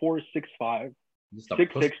sub 4.65, 6'6",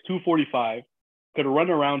 245. Could run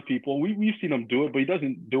around people. We've seen him do it, but he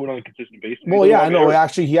doesn't do it on a consistent basis. Well, yeah, I know.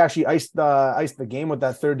 Actually, he iced the game with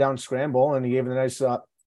that third down scramble, and he gave it a nice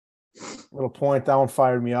little point. That one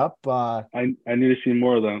fired me up. I need to see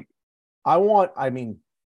more of that. I want,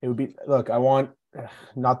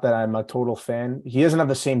 not that I'm a total fan. He doesn't have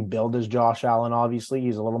the same build as Josh Allen, obviously.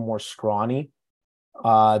 He's a little more scrawny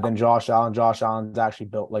than Josh Allen. Josh Allen's actually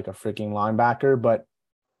built like a freaking linebacker, but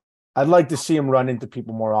I'd like to see him run into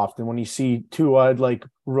people more often. When you see Tua like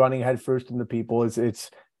running headfirst into people, it's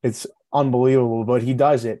unbelievable, but he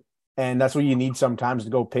does it. And that's what you need sometimes to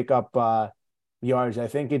go pick up yards. I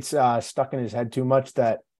think it's stuck in his head too much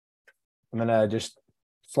that I'm going to just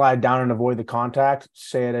slide down and avoid the contact,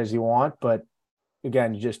 say it as you want. But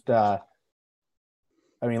again,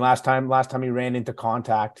 last time he ran into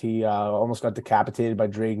contact, he almost got decapitated by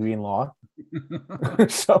Dre Greenlaw.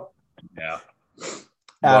 So yeah.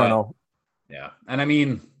 I don't know. Yeah.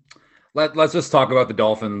 And let's just talk about the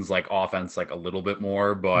Dolphins offense a little bit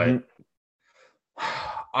more, but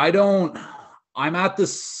I'm at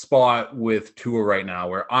this spot with Tua right now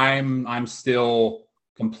where I'm still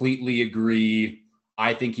completely agree.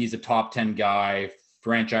 I think he's a top 10 guy,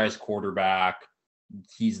 franchise quarterback.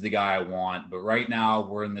 He's the guy I want. But right now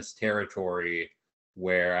we're in this territory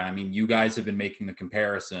where, you guys have been making the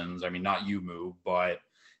comparisons. Not you, Moub, but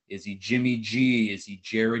is he Jimmy G? Is he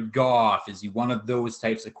Jared Goff? Is he one of those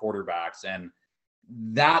types of quarterbacks? And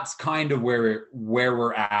that's kind of where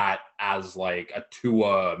we're at as a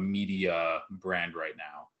Tua media brand right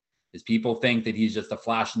now. Is people think that he's just a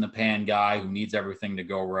flash in the pan guy who needs everything to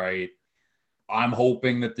go right. I'm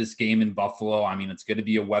hoping that this game in Buffalo, it's going to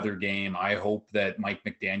be a weather game. I hope that Mike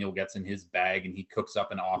McDaniel gets in his bag and he cooks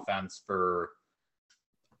up an offense for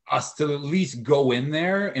us to at least go in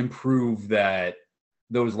there and prove that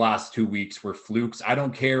those last 2 weeks were flukes. I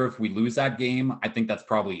don't care if we lose that game. I think that's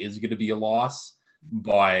probably is going to be a loss,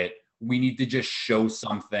 but we need to just show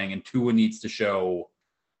something, and Tua needs to show.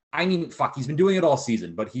 He's been doing it all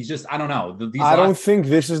season, but he's just, I don't know. I don't think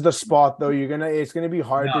this is the spot though. It's going to be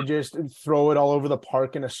hard to just throw it all over the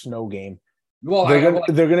park in a snow game. Well,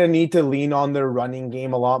 they're going to need to lean on their running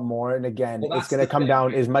game a lot more. And again, it's going to come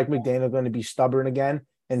down. Is Mike McDaniel going to be stubborn again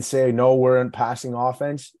and say, no, we're in passing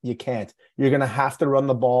offense? You can't. You're going to have to run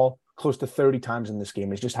the ball close to 30 times in this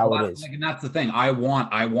game. It's just how it is. And that's the thing. I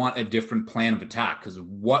want a different plan of attack, because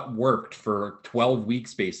what worked for 12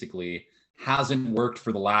 weeks basically hasn't worked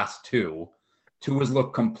for the last two. Tua's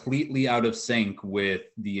looked completely out of sync with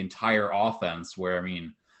the entire offense, where,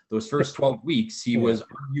 those first 12 weeks, he was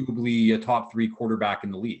arguably a top 3 quarterback in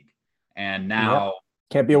the league. And now...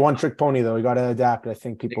 Can't be a one-trick pony, though. We got to adapt. I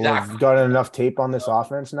think people have got enough tape on this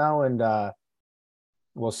offense now, and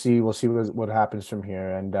we'll see what happens from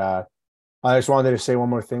here. And I just wanted to say one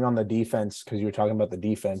more thing on the defense, because you were talking about the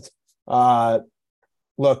defense.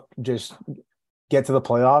 Look, just get to the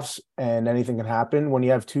playoffs, and anything can happen. When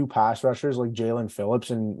you have 2 pass rushers like Jalen Phillips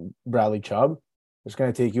and Bradley Chubb, it's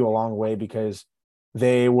going to take you a long way, because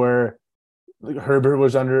Herbert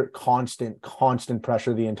was under constant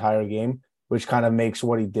pressure the entire game, which kind of makes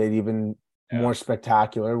what he did even more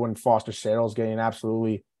spectacular when Foster Sarell's getting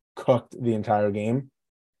absolutely cooked the entire game.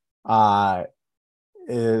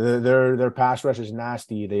 Their pass rush is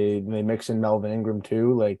nasty. They mix in Melvin Ingram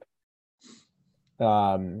too.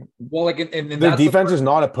 The defense is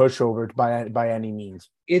not a pushover by any means.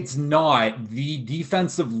 It's not. The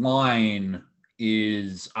defensive line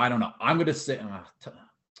is, I don't know. I'm going to say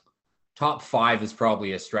top 5 is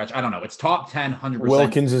probably a stretch. I don't know. It's top 10, 100%.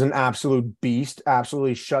 Wilkins is an absolute beast.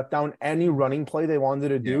 Absolutely shut down any running play they wanted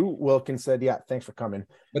to do. Yeah. Wilkins said, "Yeah, thanks for coming."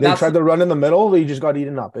 But they tried to run in the middle. They just got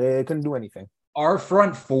eaten up. It couldn't do anything. Our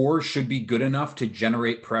front 4 should be good enough to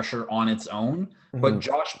generate pressure on its own. But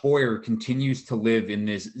Josh Boyer continues to live in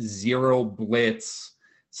this zero blitz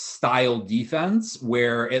style defense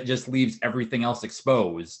where it just leaves everything else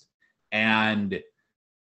exposed. And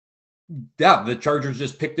yeah, the Chargers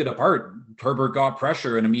just picked it apart. Herbert got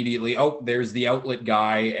pressure and immediately, there's the outlet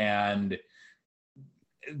guy. And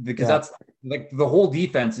because that's like the whole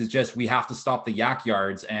defense is just, we have to stop the yak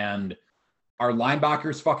yards, and our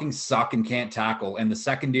linebackers fucking suck and can't tackle. And the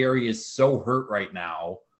secondary is so hurt right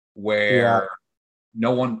now where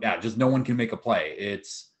no one can make a play.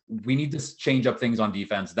 We need to change up things on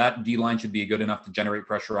defense. That D-line should be good enough to generate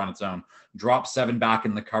pressure on its own. Drop 7 back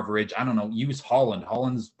in the coverage. I don't know. Use Holland.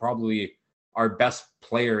 Holland's probably our best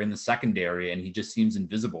player in the secondary, and he just seems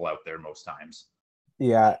invisible out there most times.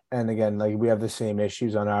 Yeah, and again, like we have the same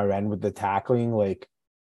issues on our end with the tackling. Like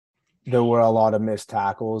there were a lot of missed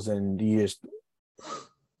tackles, and you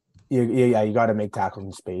got to make tackles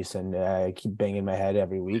in space, and I keep banging my head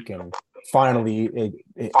every week, and finally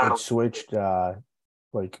it switched.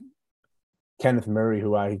 Like Kenneth Murray,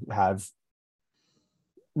 who I have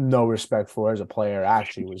no respect for as a player,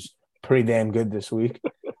 actually was pretty damn good this week.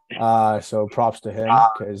 So props to him,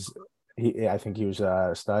 because I think he was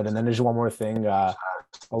a stud. And then there's one more thing.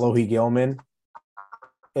 Alohi Gilman,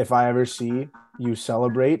 if I ever see you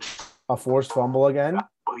celebrate a forced fumble again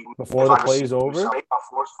before the play is over,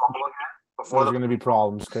 there's going to be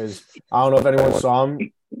problems, because I don't know if anyone saw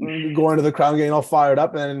him going to the crowd getting all fired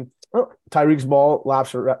up, and Tyreek's ball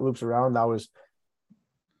loops around. That was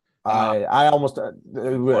I almost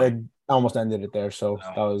ended it there. So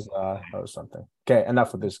that was something. Okay,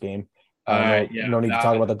 enough of this game. No need to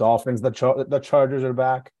talk about the Dolphins. The Chargers are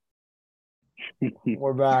back.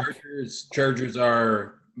 We're back. Chargers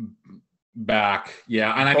are back.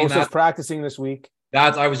 Yeah, and I mean that's practicing this week.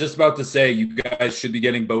 I was just about to say, you guys should be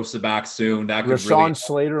getting Bosa back soon. That could Rashawn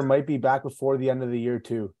Slater might be back before the end of the year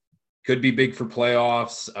too. Could be big for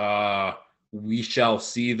playoffs. We shall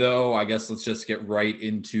see, though. I guess let's just get right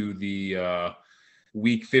into the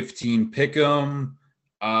Week 15 pick'em.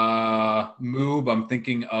 Moub, I'm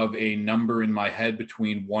thinking of a number in my head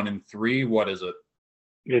between 1 and 3. What is it?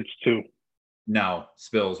 It's 2. No.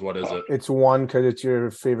 Spills, what is it? It's 1 because it's your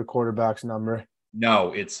favorite quarterback's number.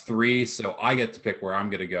 No, it's 3. So I get to pick where I'm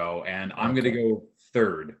going to go, and I'm going to go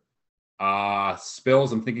 3rd.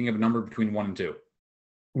 Spills, I'm thinking of a number between 1 and 2.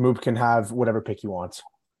 Moub can have whatever pick he wants.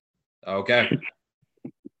 Okay.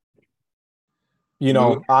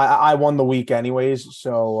 I won the week anyways,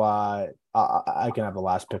 so I can have the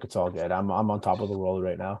last pick. It's all good. I'm on top of the world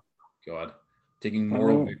right now. God, taking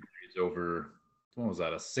moral victories over. What was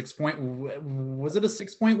that? A 6-point? Was it a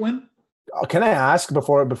 6-point win? Can I ask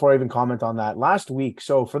before I even comment on that? Last week,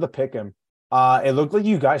 so for the pick'em, it looked like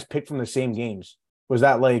you guys picked from the same games. Was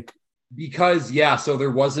that like? Because so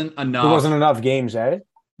there wasn't enough. There wasn't enough games, eh?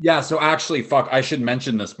 Yeah, so actually, I should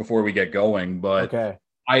mention this before we get going, but okay.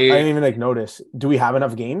 I didn't even notice. Do we have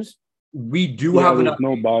enough games? We do have enough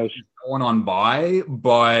games going on by,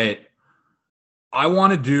 but I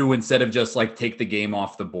want to do, instead of just take the game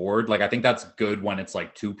off the board, I think that's good when it's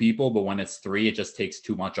 2 people, but when it's 3, it just takes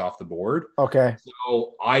too much off the board. Okay.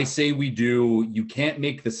 So I say you can't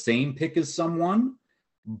make the same pick as someone,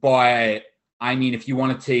 but I mean, if you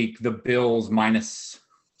want to take the Bills minus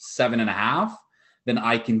 7.5, then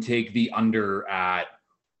I can take the under at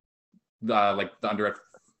the under at.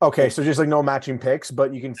 Okay, so just no matching picks,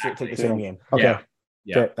 but you can take the same game. Okay,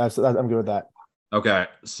 yeah. Okay, I'm good with that. Okay,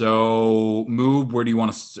 so Moub, where do you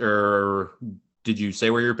want to? Or did you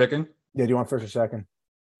say where you're picking? Yeah, do you want first or second?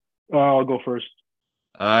 I'll go first.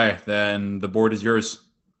 All right, then the board is yours.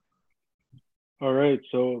 All right,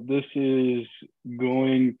 so this is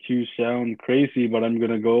going to sound crazy, but I'm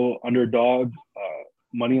going to go underdog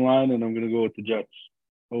money line, and I'm going to go with the Jets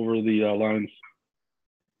over the Lions.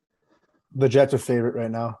 The Jets are favorite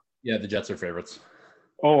right now. Yeah, the Jets are favorites.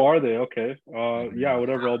 Oh, are they? Okay. Yeah,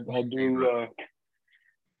 whatever. I'll do.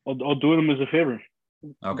 I'll do them as a favor.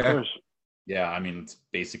 Okay. Yeah, I mean, it's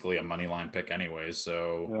basically a money line pick anyway.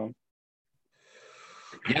 So.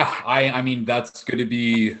 Yeah, I mean, that's going to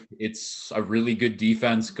be. It's a really good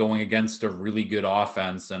defense going against a really good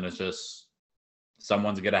offense, and it's just.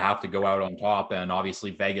 Someone's going to have to go out on top, and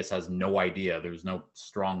obviously Vegas has no idea. There's no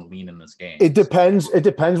strong lean in this game. It depends. It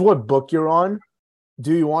depends what book you're on.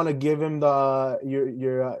 Do you want to give him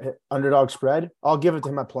your underdog spread? I'll give it to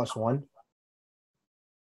him at +1.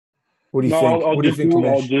 What do you think?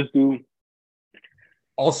 I'll just do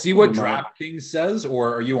I'll see what DraftKings says,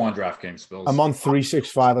 or are you on DraftKings, Spillz? I'm on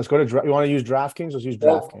 365. Let's go to you want to use DraftKings? Let's use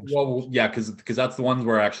DraftKings. Well, yeah, because that's the ones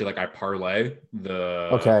where actually I parlay the.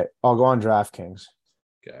 Okay, I'll go on DraftKings.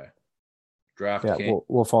 Okay, DraftKings. Yeah,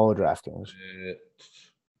 we'll follow DraftKings. It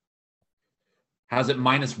has it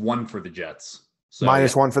 -1 for the Jets. So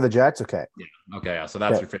 -1 for the Jets. Okay. Yeah. Okay. Yeah. So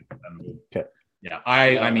that's your favorite. Okay. Yeah.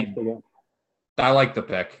 I mean, I like the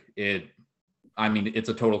pick. It's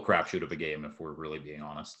a total crapshoot of a game if we're really being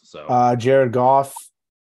honest. So Jared Goff,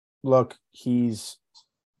 look, he's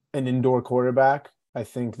an indoor quarterback. I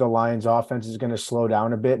think the Lions offense is going to slow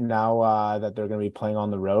down a bit now that they're going to be playing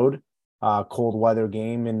on the road. Cold weather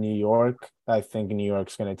game in New York. I think New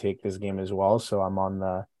York's going to take this game as well. So I'm on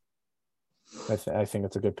the I think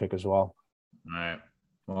it's a good pick as well. All right.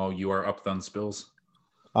 Well, you are up then, Spillz.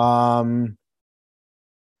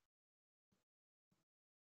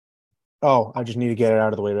 Oh, I just need to get it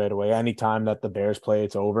out of the way right away. Anytime that the Bears play,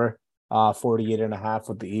 it's over. 48.5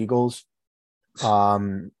 with the Eagles.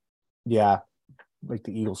 Yeah, like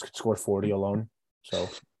the Eagles could score 40 alone. So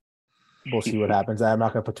we'll see what happens. I'm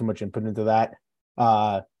not going to put too much input into that.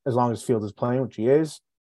 As long as Fields is playing, which he is,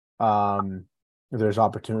 there's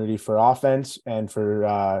opportunity for offense and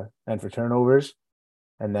for turnovers.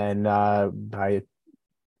 And then the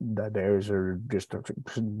Bears are just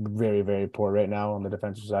very, very poor right now on the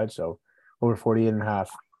defensive side. So over 48.5.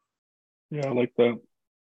 Yeah, I like that.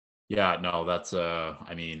 Yeah, no, that's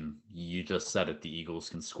you just said it. The Eagles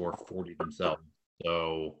can score 40 themselves.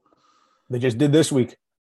 So they just did this week.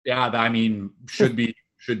 Yeah, should be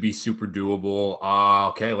super doable.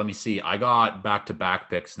 Okay, let me see. I got back-to-back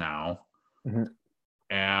picks now. Mm-hmm.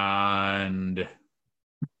 And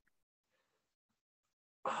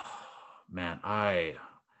man,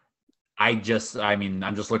 I'm just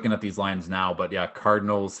looking at these lines now, but yeah,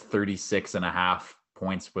 Cardinals 36.5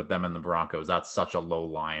 points with them and the Broncos. That's such a low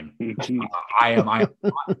line. I am not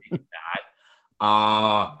taking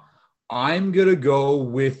that. I'm gonna go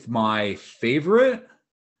with my favorite,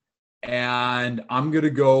 and I'm gonna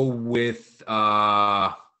go with the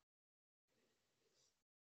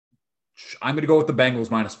Bengals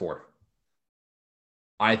 -4.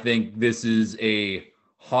 I think this is a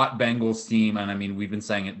hot Bengals team, and we've been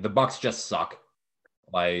saying it. The Bucs just suck.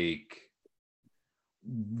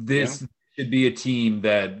 This should be a team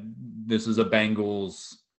that this is a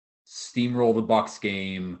Bengals steamroll the Bucs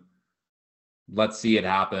game. Let's see it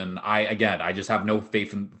happen. I just have no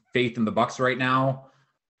faith in the Bucs right now,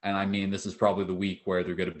 and this is probably the week where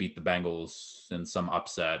they're going to beat the Bengals in some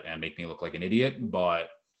upset and make me look like an idiot. But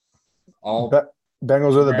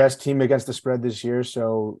Bengals are the best team against the spread this year,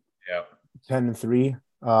 so yeah, 10-3.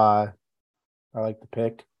 I like the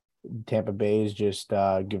pick. Tampa Bay is just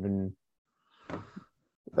given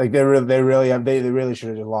they really should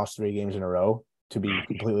have just lost 3 games in a row, to be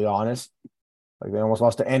completely honest. They almost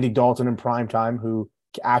lost to Andy Dalton in primetime, who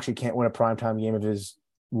actually can't win a primetime game if his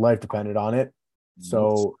life depended on it.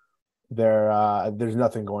 So there's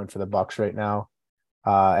nothing going for the Bucs right now.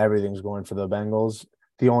 Everything's going for the Bengals.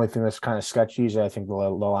 The only thing that's kind of sketchy is I think the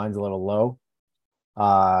line's a little low. So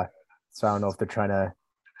I don't know if they're trying to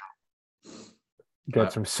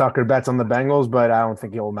get some sucker bets on the Bengals, but I don't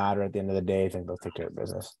think it'll matter at the end of the day. I think they'll take care of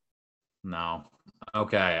business. No.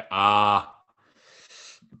 Okay.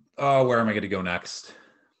 Where am I going to go next?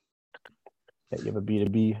 Yeah, you have a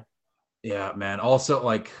B2B. Yeah, man. Also,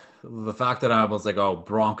 the fact that I was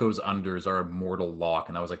Broncos unders are a mortal lock,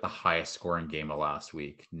 and that was the highest scoring game of last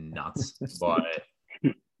week. Nuts. But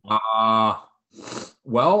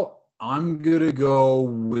well, I'm gonna go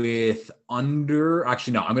with under.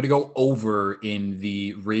 Actually, no, I'm gonna go over in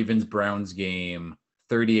the Ravens-Browns game,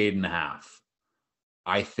 38.5.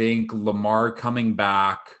 I think Lamar coming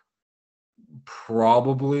back.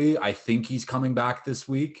 I think he's coming back this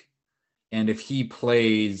week. And if he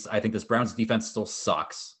plays, I think this Browns defense still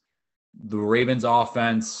sucks. The Ravens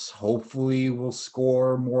offense hopefully will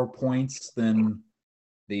score more points than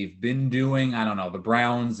they've been doing. I don't know. The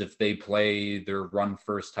Browns, if they play their run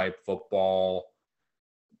first type football,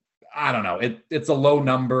 I don't know. It's a low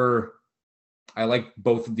number. I like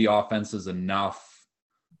both of the offenses enough.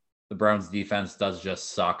 The Browns defense does just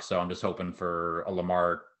suck. So I'm just hoping for a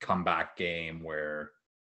Lamar comeback game where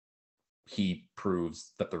he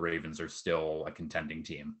proves that the Ravens are still a contending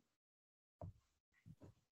team.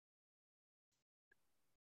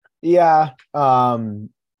 Yeah.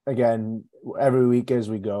 Again, every week as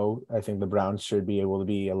we go, I think the Browns should be able to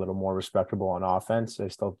be a little more respectable on offense. I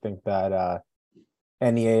still think that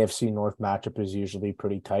any AFC North matchup is usually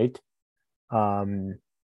pretty tight.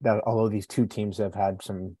 That although these two teams have had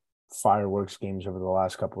some fireworks games over the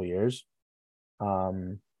last couple of years.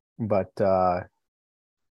 But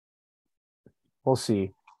We'll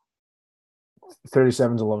see.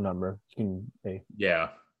 37 is a low number. Yeah.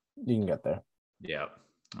 You can get there. Yeah.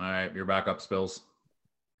 All right. You're back up, Spills.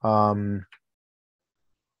 I'm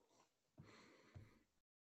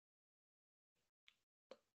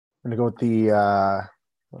gonna go with the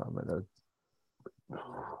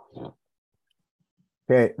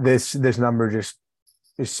okay. This number just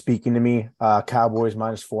is speaking to me. Cowboys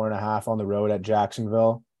 -4.5 on the road at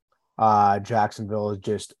Jacksonville. Jacksonville is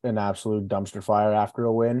just an absolute dumpster fire after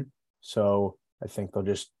a win. So I think they'll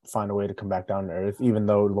just find a way to come back down to earth, even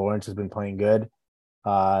though Lawrence has been playing good.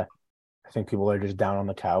 I think people are just down on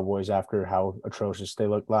the Cowboys after how atrocious they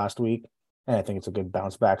looked last week. And I think it's a good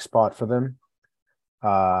bounce back spot for them.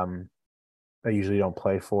 I usually don't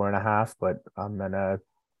play 4.5, but I'm going to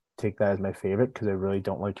take that as my favorite because I really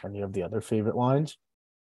don't like any of the other favorite lines.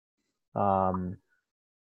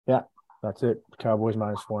 Yeah, that's it. Cowboys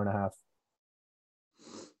 -4.5.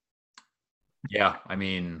 Yeah, I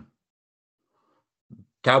mean,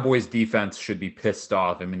 Cowboys defense should be pissed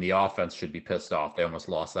off. I mean, the offense should be pissed off. They almost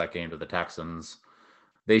lost that game to the Texans.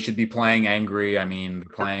 They should be playing angry. I mean,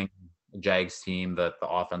 playing a Jags team that the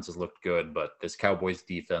offense has looked good, but this Cowboys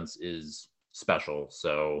defense is special.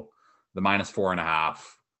 So the -4.5,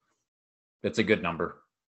 it's a good number.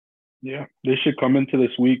 Yeah, they should come into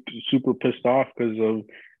this week super pissed off because of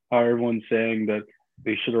how everyone's saying that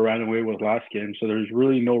they should have ran away with last game. So there's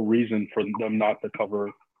really no reason for them not to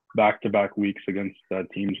cover back-to-back weeks against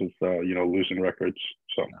teams with losing records.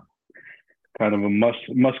 So kind of a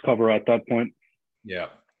must cover at that point. Yeah.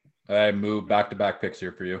 I move back-to-back picks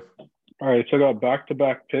here for you. All right, so I got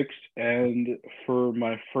back-to-back picks, and for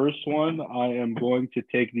my first one, I am going to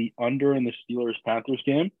take the under in the Steelers-Panthers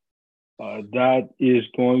game. That is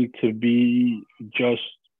going to be just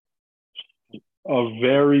a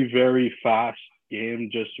very, very fast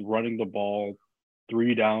game, just running the ball,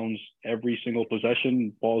 3 downs every single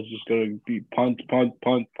possession. Ball's just going to be punt. I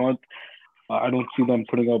don't see them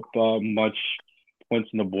putting up much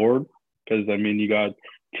points on the board because, I mean, you got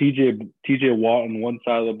TJ Watt on one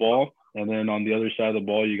side of the ball, and then on the other side of the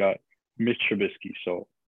ball, you got Mitch Trubisky. So,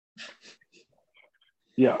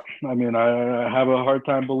 yeah, I mean, I have a hard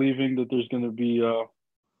time believing that there's going to be a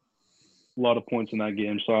lot of points in that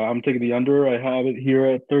game. So I'm taking the under. I have it here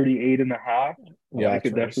at 38.5. Yeah, I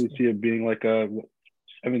could definitely see it being like a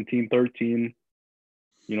 17-13,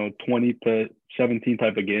 20-17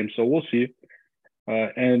 type of game. So we'll see.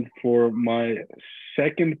 And for my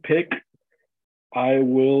second pick, I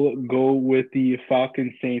will go with the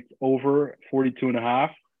Falcons Saints over 42.5.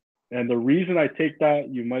 And the reason I take that,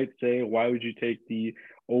 you might say, why would you take the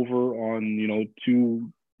over on,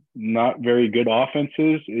 two not very good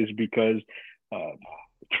offenses, is because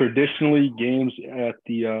traditionally games at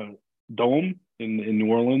the Dome in New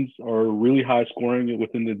Orleans are really high scoring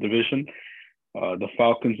within the division. The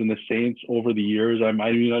Falcons and the Saints over the years, I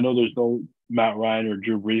mean, I know there's no Matt Ryan or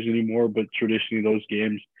Drew Brees anymore, but traditionally those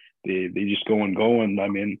games, they just go and go. And I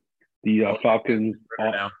mean, the Falcons.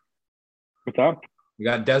 What's that? We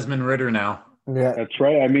got Desmond Ridder now. Yeah, that's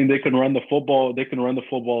right. I mean, they can run the football. They can run the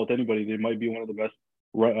football with anybody. They might be one of the best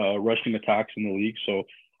rushing attacks in the league. So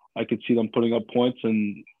I could see them putting up points.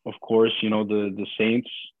 And of course, the Saints,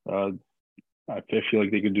 I feel like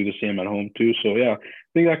they could do the same at home too. So yeah, I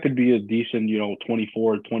think that could be a decent,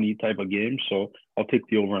 24-20 type of game. So I'll take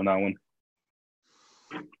the over on that one.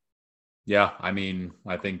 Yeah, I mean,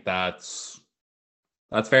 I think that's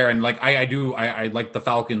fair. And like I like the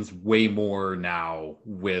Falcons way more now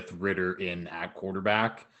with Ridder in at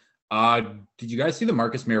quarterback. Did you guys see the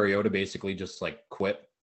Marcus Mariota basically just like quit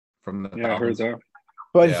from the Falcons? I heard that.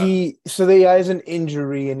 But he has an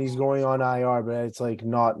injury and he's going on IR, but it's like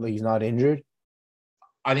he's not injured.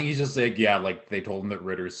 I think he's just like, like they told him that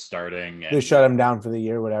Ritter's starting. They shut him down for the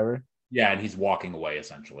year, whatever. Yeah, and he's walking away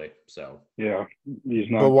essentially. So yeah,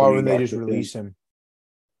 he's not. But why wouldn't they just release him?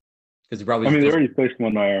 Because he probably. I mean, they already placed him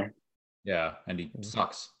on IR. Yeah, and he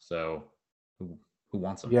sucks. So who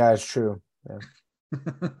wants him? Yeah, it's true. Yeah.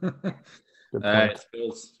 Good point.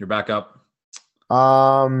 Spills, you're back up.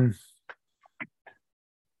 I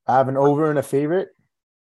have an over and a favorite.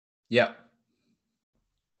 Yeah.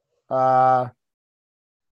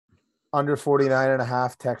 Under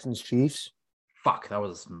 49.5 Texans Chiefs. Fuck, that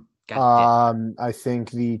was. I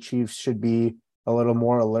think the Chiefs should be a little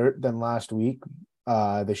more alert than last week.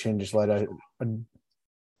 They shouldn't just let a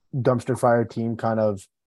dumpster fire team kind of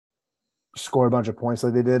score a bunch of points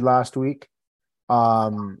like they did last week.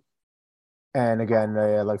 And again,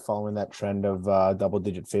 I like following that trend of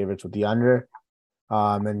double-digit favorites with the under.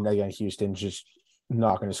 And again, Houston's just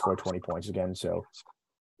not going to score 20 points again. So,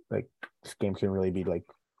 like, this game can really be like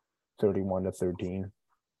 31-13.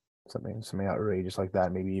 something outrageous like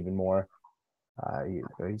that, maybe even more.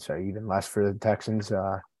 Sorry, even less for the Texans.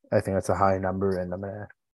 I think that's a high number, and I'm gonna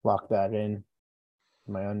lock that in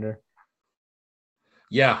my under.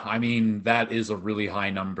 Yeah, I mean, that is a really high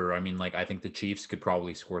number. I mean, like, I think the Chiefs could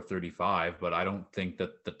probably score 35, but I don't think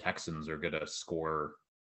that the Texans are going to score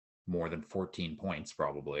more than 14 points,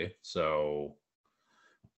 probably. So,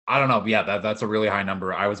 I don't know. Yeah, that's a really high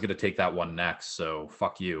number. I was going to take that one next, so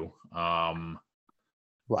fuck you. I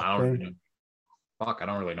Locked don't in. really, fuck, I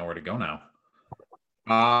don't really know where to go now.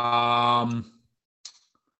 Um,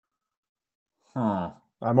 huh.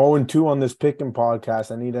 I'm 0-2 on this picking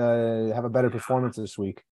podcast. I need to have a better performance this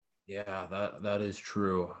week. Yeah, that is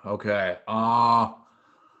true. Okay. Okay, I'm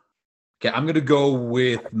gonna go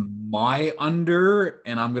with my under,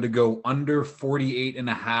 and I'm gonna go under 48 and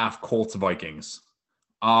a half Colts Vikings.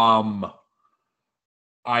 Um,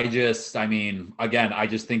 I mean, again, I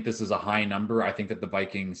just think this is a high number. I think that the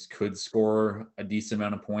Vikings could score a decent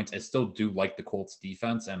amount of points. I still do like the Colts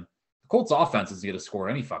defense, and the Colts offense is going to score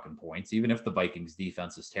any fucking points, even if the Vikings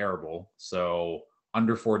defense is terrible. So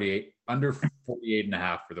under 48 and a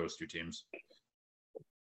half for those two teams.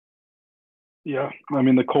 Yeah, I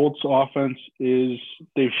mean the Colts offense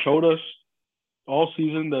they've showed us all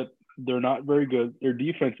season that they're not very good. Their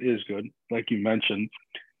defense is good, like you mentioned.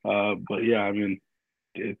 But yeah, I mean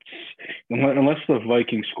it's unless the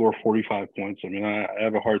Vikings score 45 points. I mean I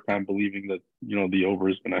have a hard time believing that the over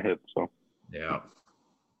is going to hit. So Yeah.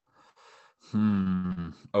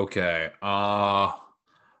 Okay. Well,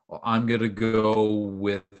 I'm gonna go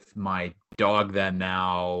with my dog then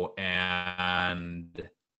now, and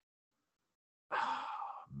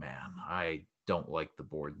man, I don't like the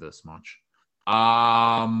board this much.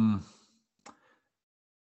 God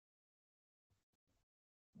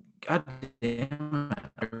damn it.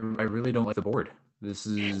 I really don't like the board. This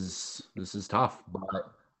is tough,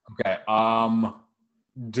 but okay.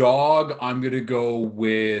 Dog, I'm gonna go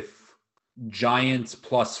with Giants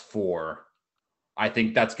 +4. I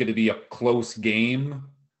think that's gonna be a close game.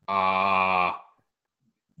 Yeah,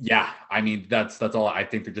 I mean that's all. I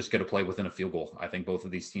think they're just gonna play within a field goal. I think both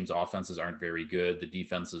of these teams' offenses aren't very good. The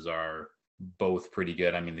defenses are both pretty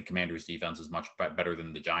good. I mean, the Commanders' defense is much better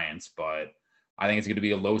than the Giants, but I think it's going to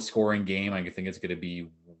be a low-scoring game. I think it's going to be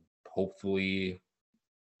hopefully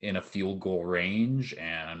in a field goal range,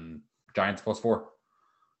 and Giants +4.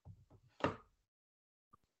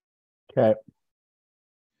 Okay.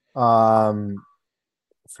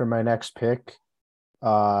 For my next pick,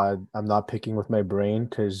 I'm not picking with my brain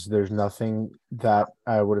because there's nothing that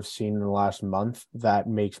I would have seen in the last month that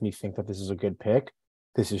makes me think that this is a good pick.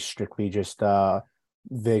 This is strictly just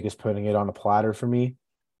Vegas putting it on a platter for me.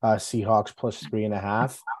 Seahawks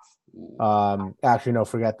 +3.5. Actually, no,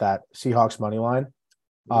 forget that. Seahawks money line.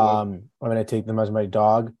 I'm going to take them as my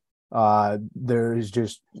dog. There is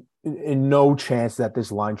just no chance that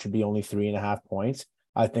this line should be only 3.5 points.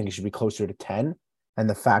 I think it should be closer to 10. And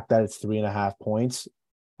the fact that it's 3.5 points,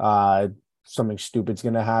 something stupid's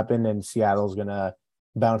going to happen, and Seattle's going to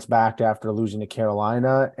bounce back after losing to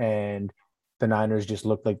Carolina, and the Niners just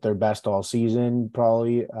looked like their best all season,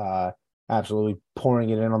 probably absolutely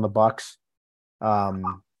pouring it in on the Bucks.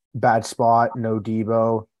 Bad spot, no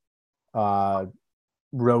Debo,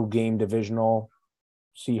 road game divisional,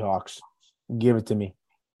 Seahawks. Give it to me.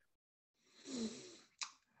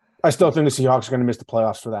 I still think the Seahawks are going to miss the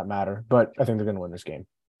playoffs for that matter, but I think they're going to win this game.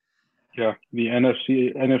 Yeah, the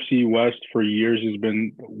NFC West for years has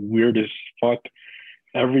been weird as fuck.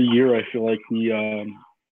 Every year, I feel like the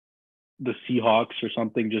Seahawks or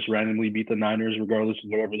something just randomly beat the Niners, regardless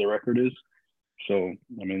of whatever the record is. So,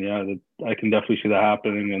 I mean, yeah, I can definitely see that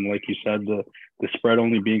happening. And like you said, the spread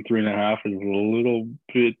only being 3.5 is a little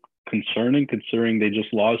bit concerning, considering they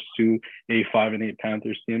just lost to a 5-8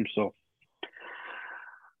 Panthers team. So,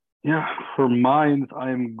 yeah, for mine,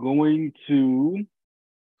 I'm going to.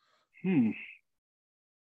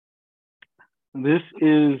 This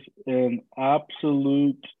is an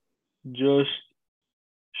absolute, just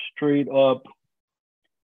straight up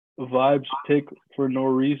vibes pick for no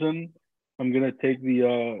reason. I'm gonna take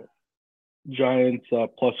the Giants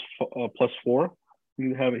 +4.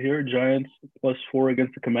 You have it here. Giants +4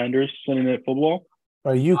 against the Commanders Sunday Night Football.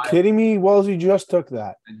 Are you kidding me? Wellesley just took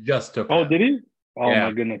that. Just took. Oh, that. did he? Oh Yeah.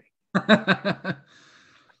 my goodness.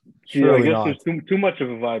 Surely I guess not. there's too much of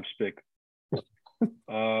a vibes pick.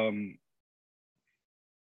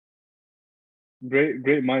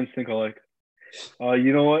 Great minds think alike.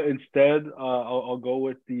 You know what? Instead, I'll go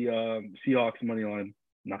with the Seahawks money line.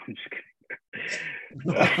 No, I'm just kidding.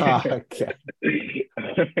 Okay.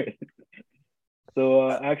 So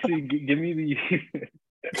actually, give me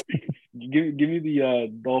give me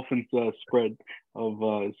the Dolphins spread of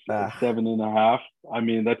 7.5. I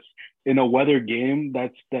mean, that's in a weather game.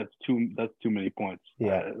 That's too many points.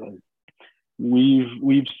 Yeah.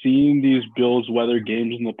 We've seen these Bills weather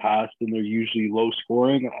games in the past, and they're usually low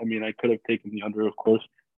scoring. I mean, I could have taken the under, of course,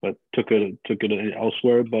 but took it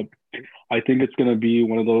elsewhere. But I think it's going to be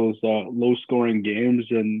one of those low scoring games,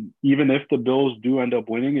 and even if the Bills do end up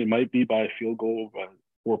winning, it might be by a field goal of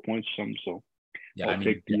 4 points or something. So Yeah, I'll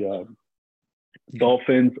take the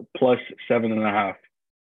Dolphins plus 7.5.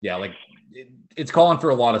 Yeah, like it's calling for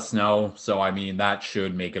a lot of snow, so I mean that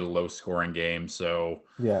should make it a low-scoring game. So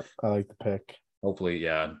yeah, I like the pick. Hopefully,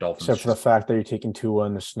 yeah, Dolphins. Except for the fact that you're taking 2-1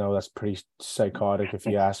 in the snow, that's pretty psychotic, if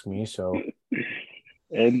you ask me. So,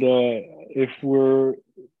 and for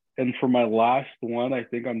my last one, I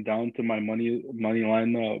think I'm down to my money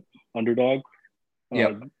line underdog.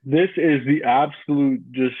 Yeah, this is the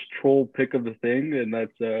absolute just troll pick of the thing, and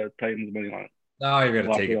that's Titans money line. No, you're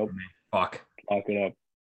gonna take it from me. Fuck. Lock it up.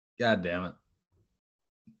 God damn it.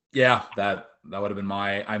 Yeah, that would have been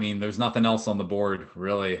my. I mean, there's nothing else on the board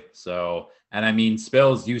really. So, and I mean,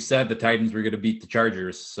 Spills, you said the Titans were going to beat the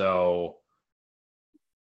Chargers, so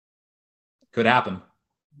could happen.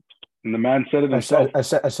 And the man said it himself. I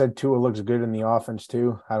said Tua looks good in the offense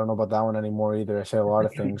too. I don't know about that one anymore either. I say a lot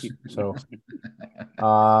of things. So,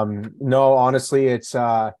 no, honestly, it's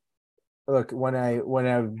look, when I went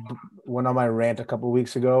on my rant a couple of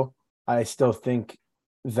weeks ago, I still think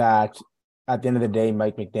that at the end of the day,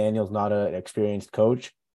 Mike McDaniel's not an experienced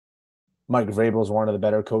coach. Mike Vrabel is one of the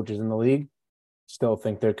better coaches in the league. Still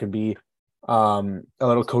think there could be a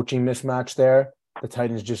little coaching mismatch there. The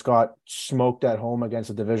Titans just got smoked at home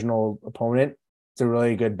against a divisional opponent. It's a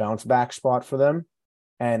really good bounce back spot for them.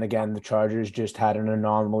 And again, the Chargers just had an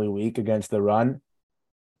anomaly week against the run.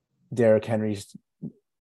 Derrick Henry.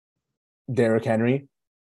 They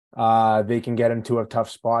can get him to a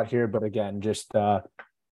tough spot here, but again, just got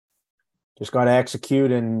to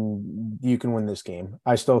execute and you can win this game.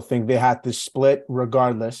 I still think they had to split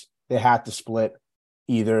regardless. They had to split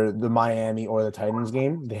either the Miami or the Titans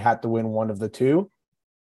game. They had to win one of the two.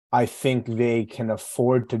 I think they can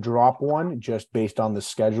afford to drop one just based on the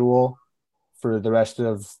schedule for the rest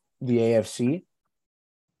of the AFC.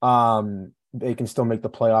 They can still make the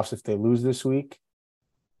playoffs if they lose this week.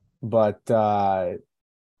 But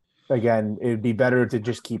again, it would be better to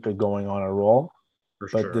just keep it going on a roll. For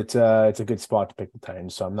but sure. It's a good spot to pick the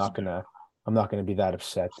Titans, so I'm not gonna be that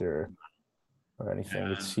upset or anything.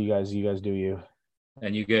 Yeah. It's you guys do you.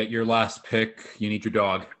 And you get your last pick. You need your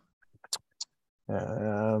dog.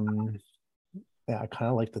 Yeah, I kind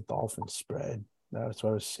of like the Dolphins spread. That's what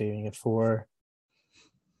I was saving it for.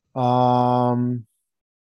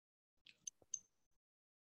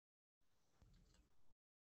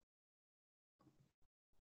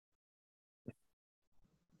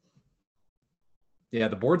 Yeah,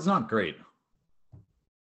 the board's not great.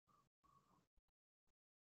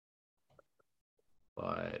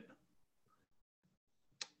 But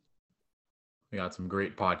we got some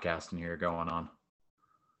great podcasting here going on.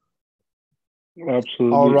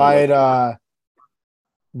 Absolutely. All right.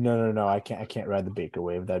 No. I can't ride the Baker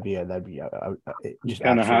wave. That'd be just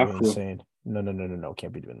absolutely insane. No.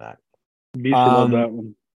 Can't be doing that. Beast love that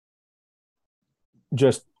one.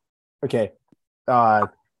 Just okay.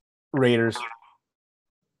 Raiders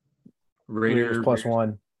 +1. Raiders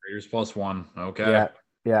 +1. Okay.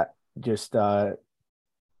 Yeah. Just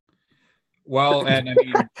well, and I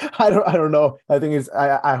mean, I don't know. I think it's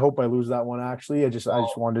I hope I lose that one. Actually, I just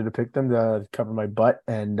wanted to pick them to cover my butt,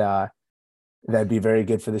 and that'd be very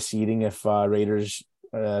good for the seeding if Raiders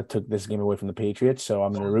took this game away from the Patriots. So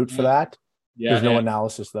I'm going to root for that. Yeah, there's no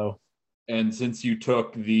analysis though. And since you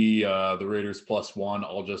took the Raiders +1,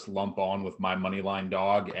 I'll just lump on with my money line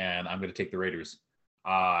dog, and I'm going to take the Raiders.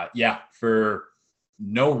 For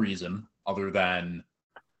no reason other than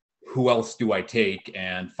who else do I take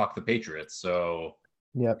and fuck the Patriots. So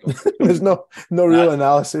yeah, there's no real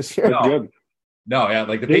analysis here. No,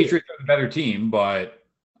 like the Patriots are the better team, but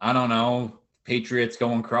I don't know. Patriots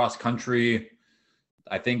going cross country.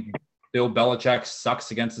 I think Bill Belichick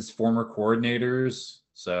sucks against his former coordinators.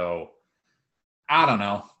 So I don't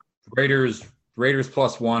know. Raiders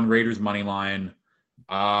 +1, Raiders money line.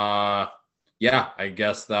 I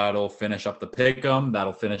guess that'll finish up the pick'em.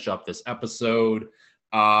 That'll finish up this episode.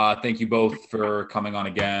 Thank you both for coming on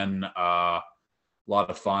again. A lot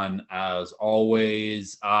of fun as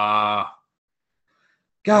always. God,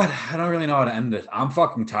 I don't really know how to end it. I'm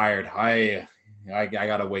fucking tired. I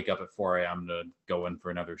gotta wake up at 4 a.m. to go in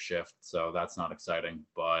for another shift, so that's not exciting.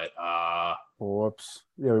 But whoops.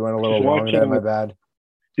 Yeah, we went a little long there, my bad.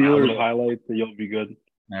 Steelers highlights, so you'll be good.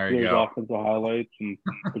 There you There's go. offensive highlights and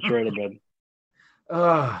put you right to bed.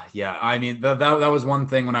 Yeah. I mean, that was one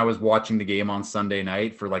thing when I was watching the game on Sunday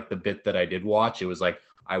night for like the bit that I did watch. It was like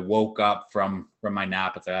I woke up from my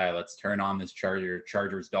nap. It's like, all right, let's turn on this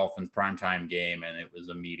Chargers Dolphins primetime game, and it was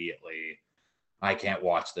immediately, I can't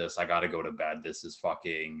watch this. I got to go to bed. This is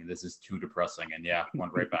too depressing. And yeah,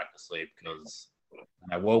 went right back to sleep because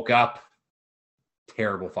when I woke up,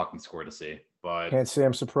 terrible fucking score to see. But Can't say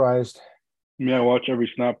I'm surprised. Yeah, watch every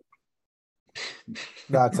snap.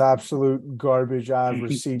 That's absolute garbage. I have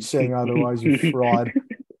receipts saying otherwise, you fraud.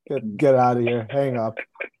 Get out of here. Hang up.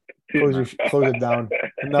 Close it down.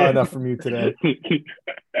 Not enough from you today.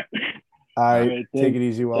 All right, take it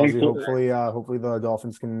easy, Wellesley. Hopefully the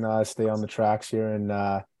Dolphins can stay on the tracks here and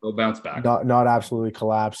they'll bounce back. Not absolutely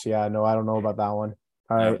collapse. Yeah, no, I don't know about that one.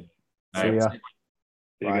 All right. See ya.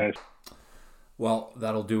 Bye. Well,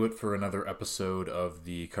 that'll do it for another episode of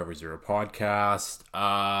the Cover Zero podcast.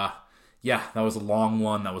 Yeah, that was a long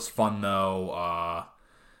one. That was fun, though.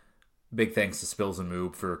 Big thanks to Spillz and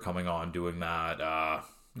Moub for coming on, doing that.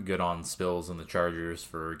 Good on Spillz and the Chargers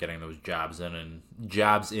for getting those jabs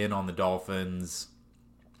in on the Dolphins.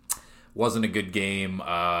 Wasn't a good game.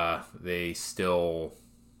 They still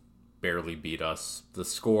barely beat us. The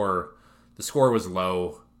score was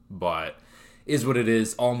low, but is what it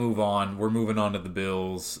is. I'll move on. We're moving on to the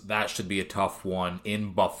Bills. That should be a tough one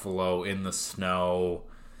in Buffalo, in the snow.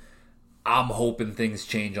 I'm hoping things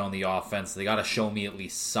change on the offense. They got to show me at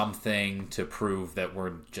least something to prove that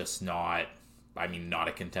we're just not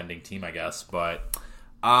a contending team, I guess. But,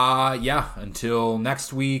 yeah, until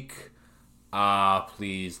next week,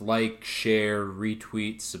 please like, share,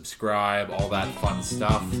 retweet, subscribe, all that fun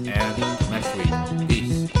stuff. And until next week,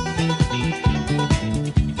 peace.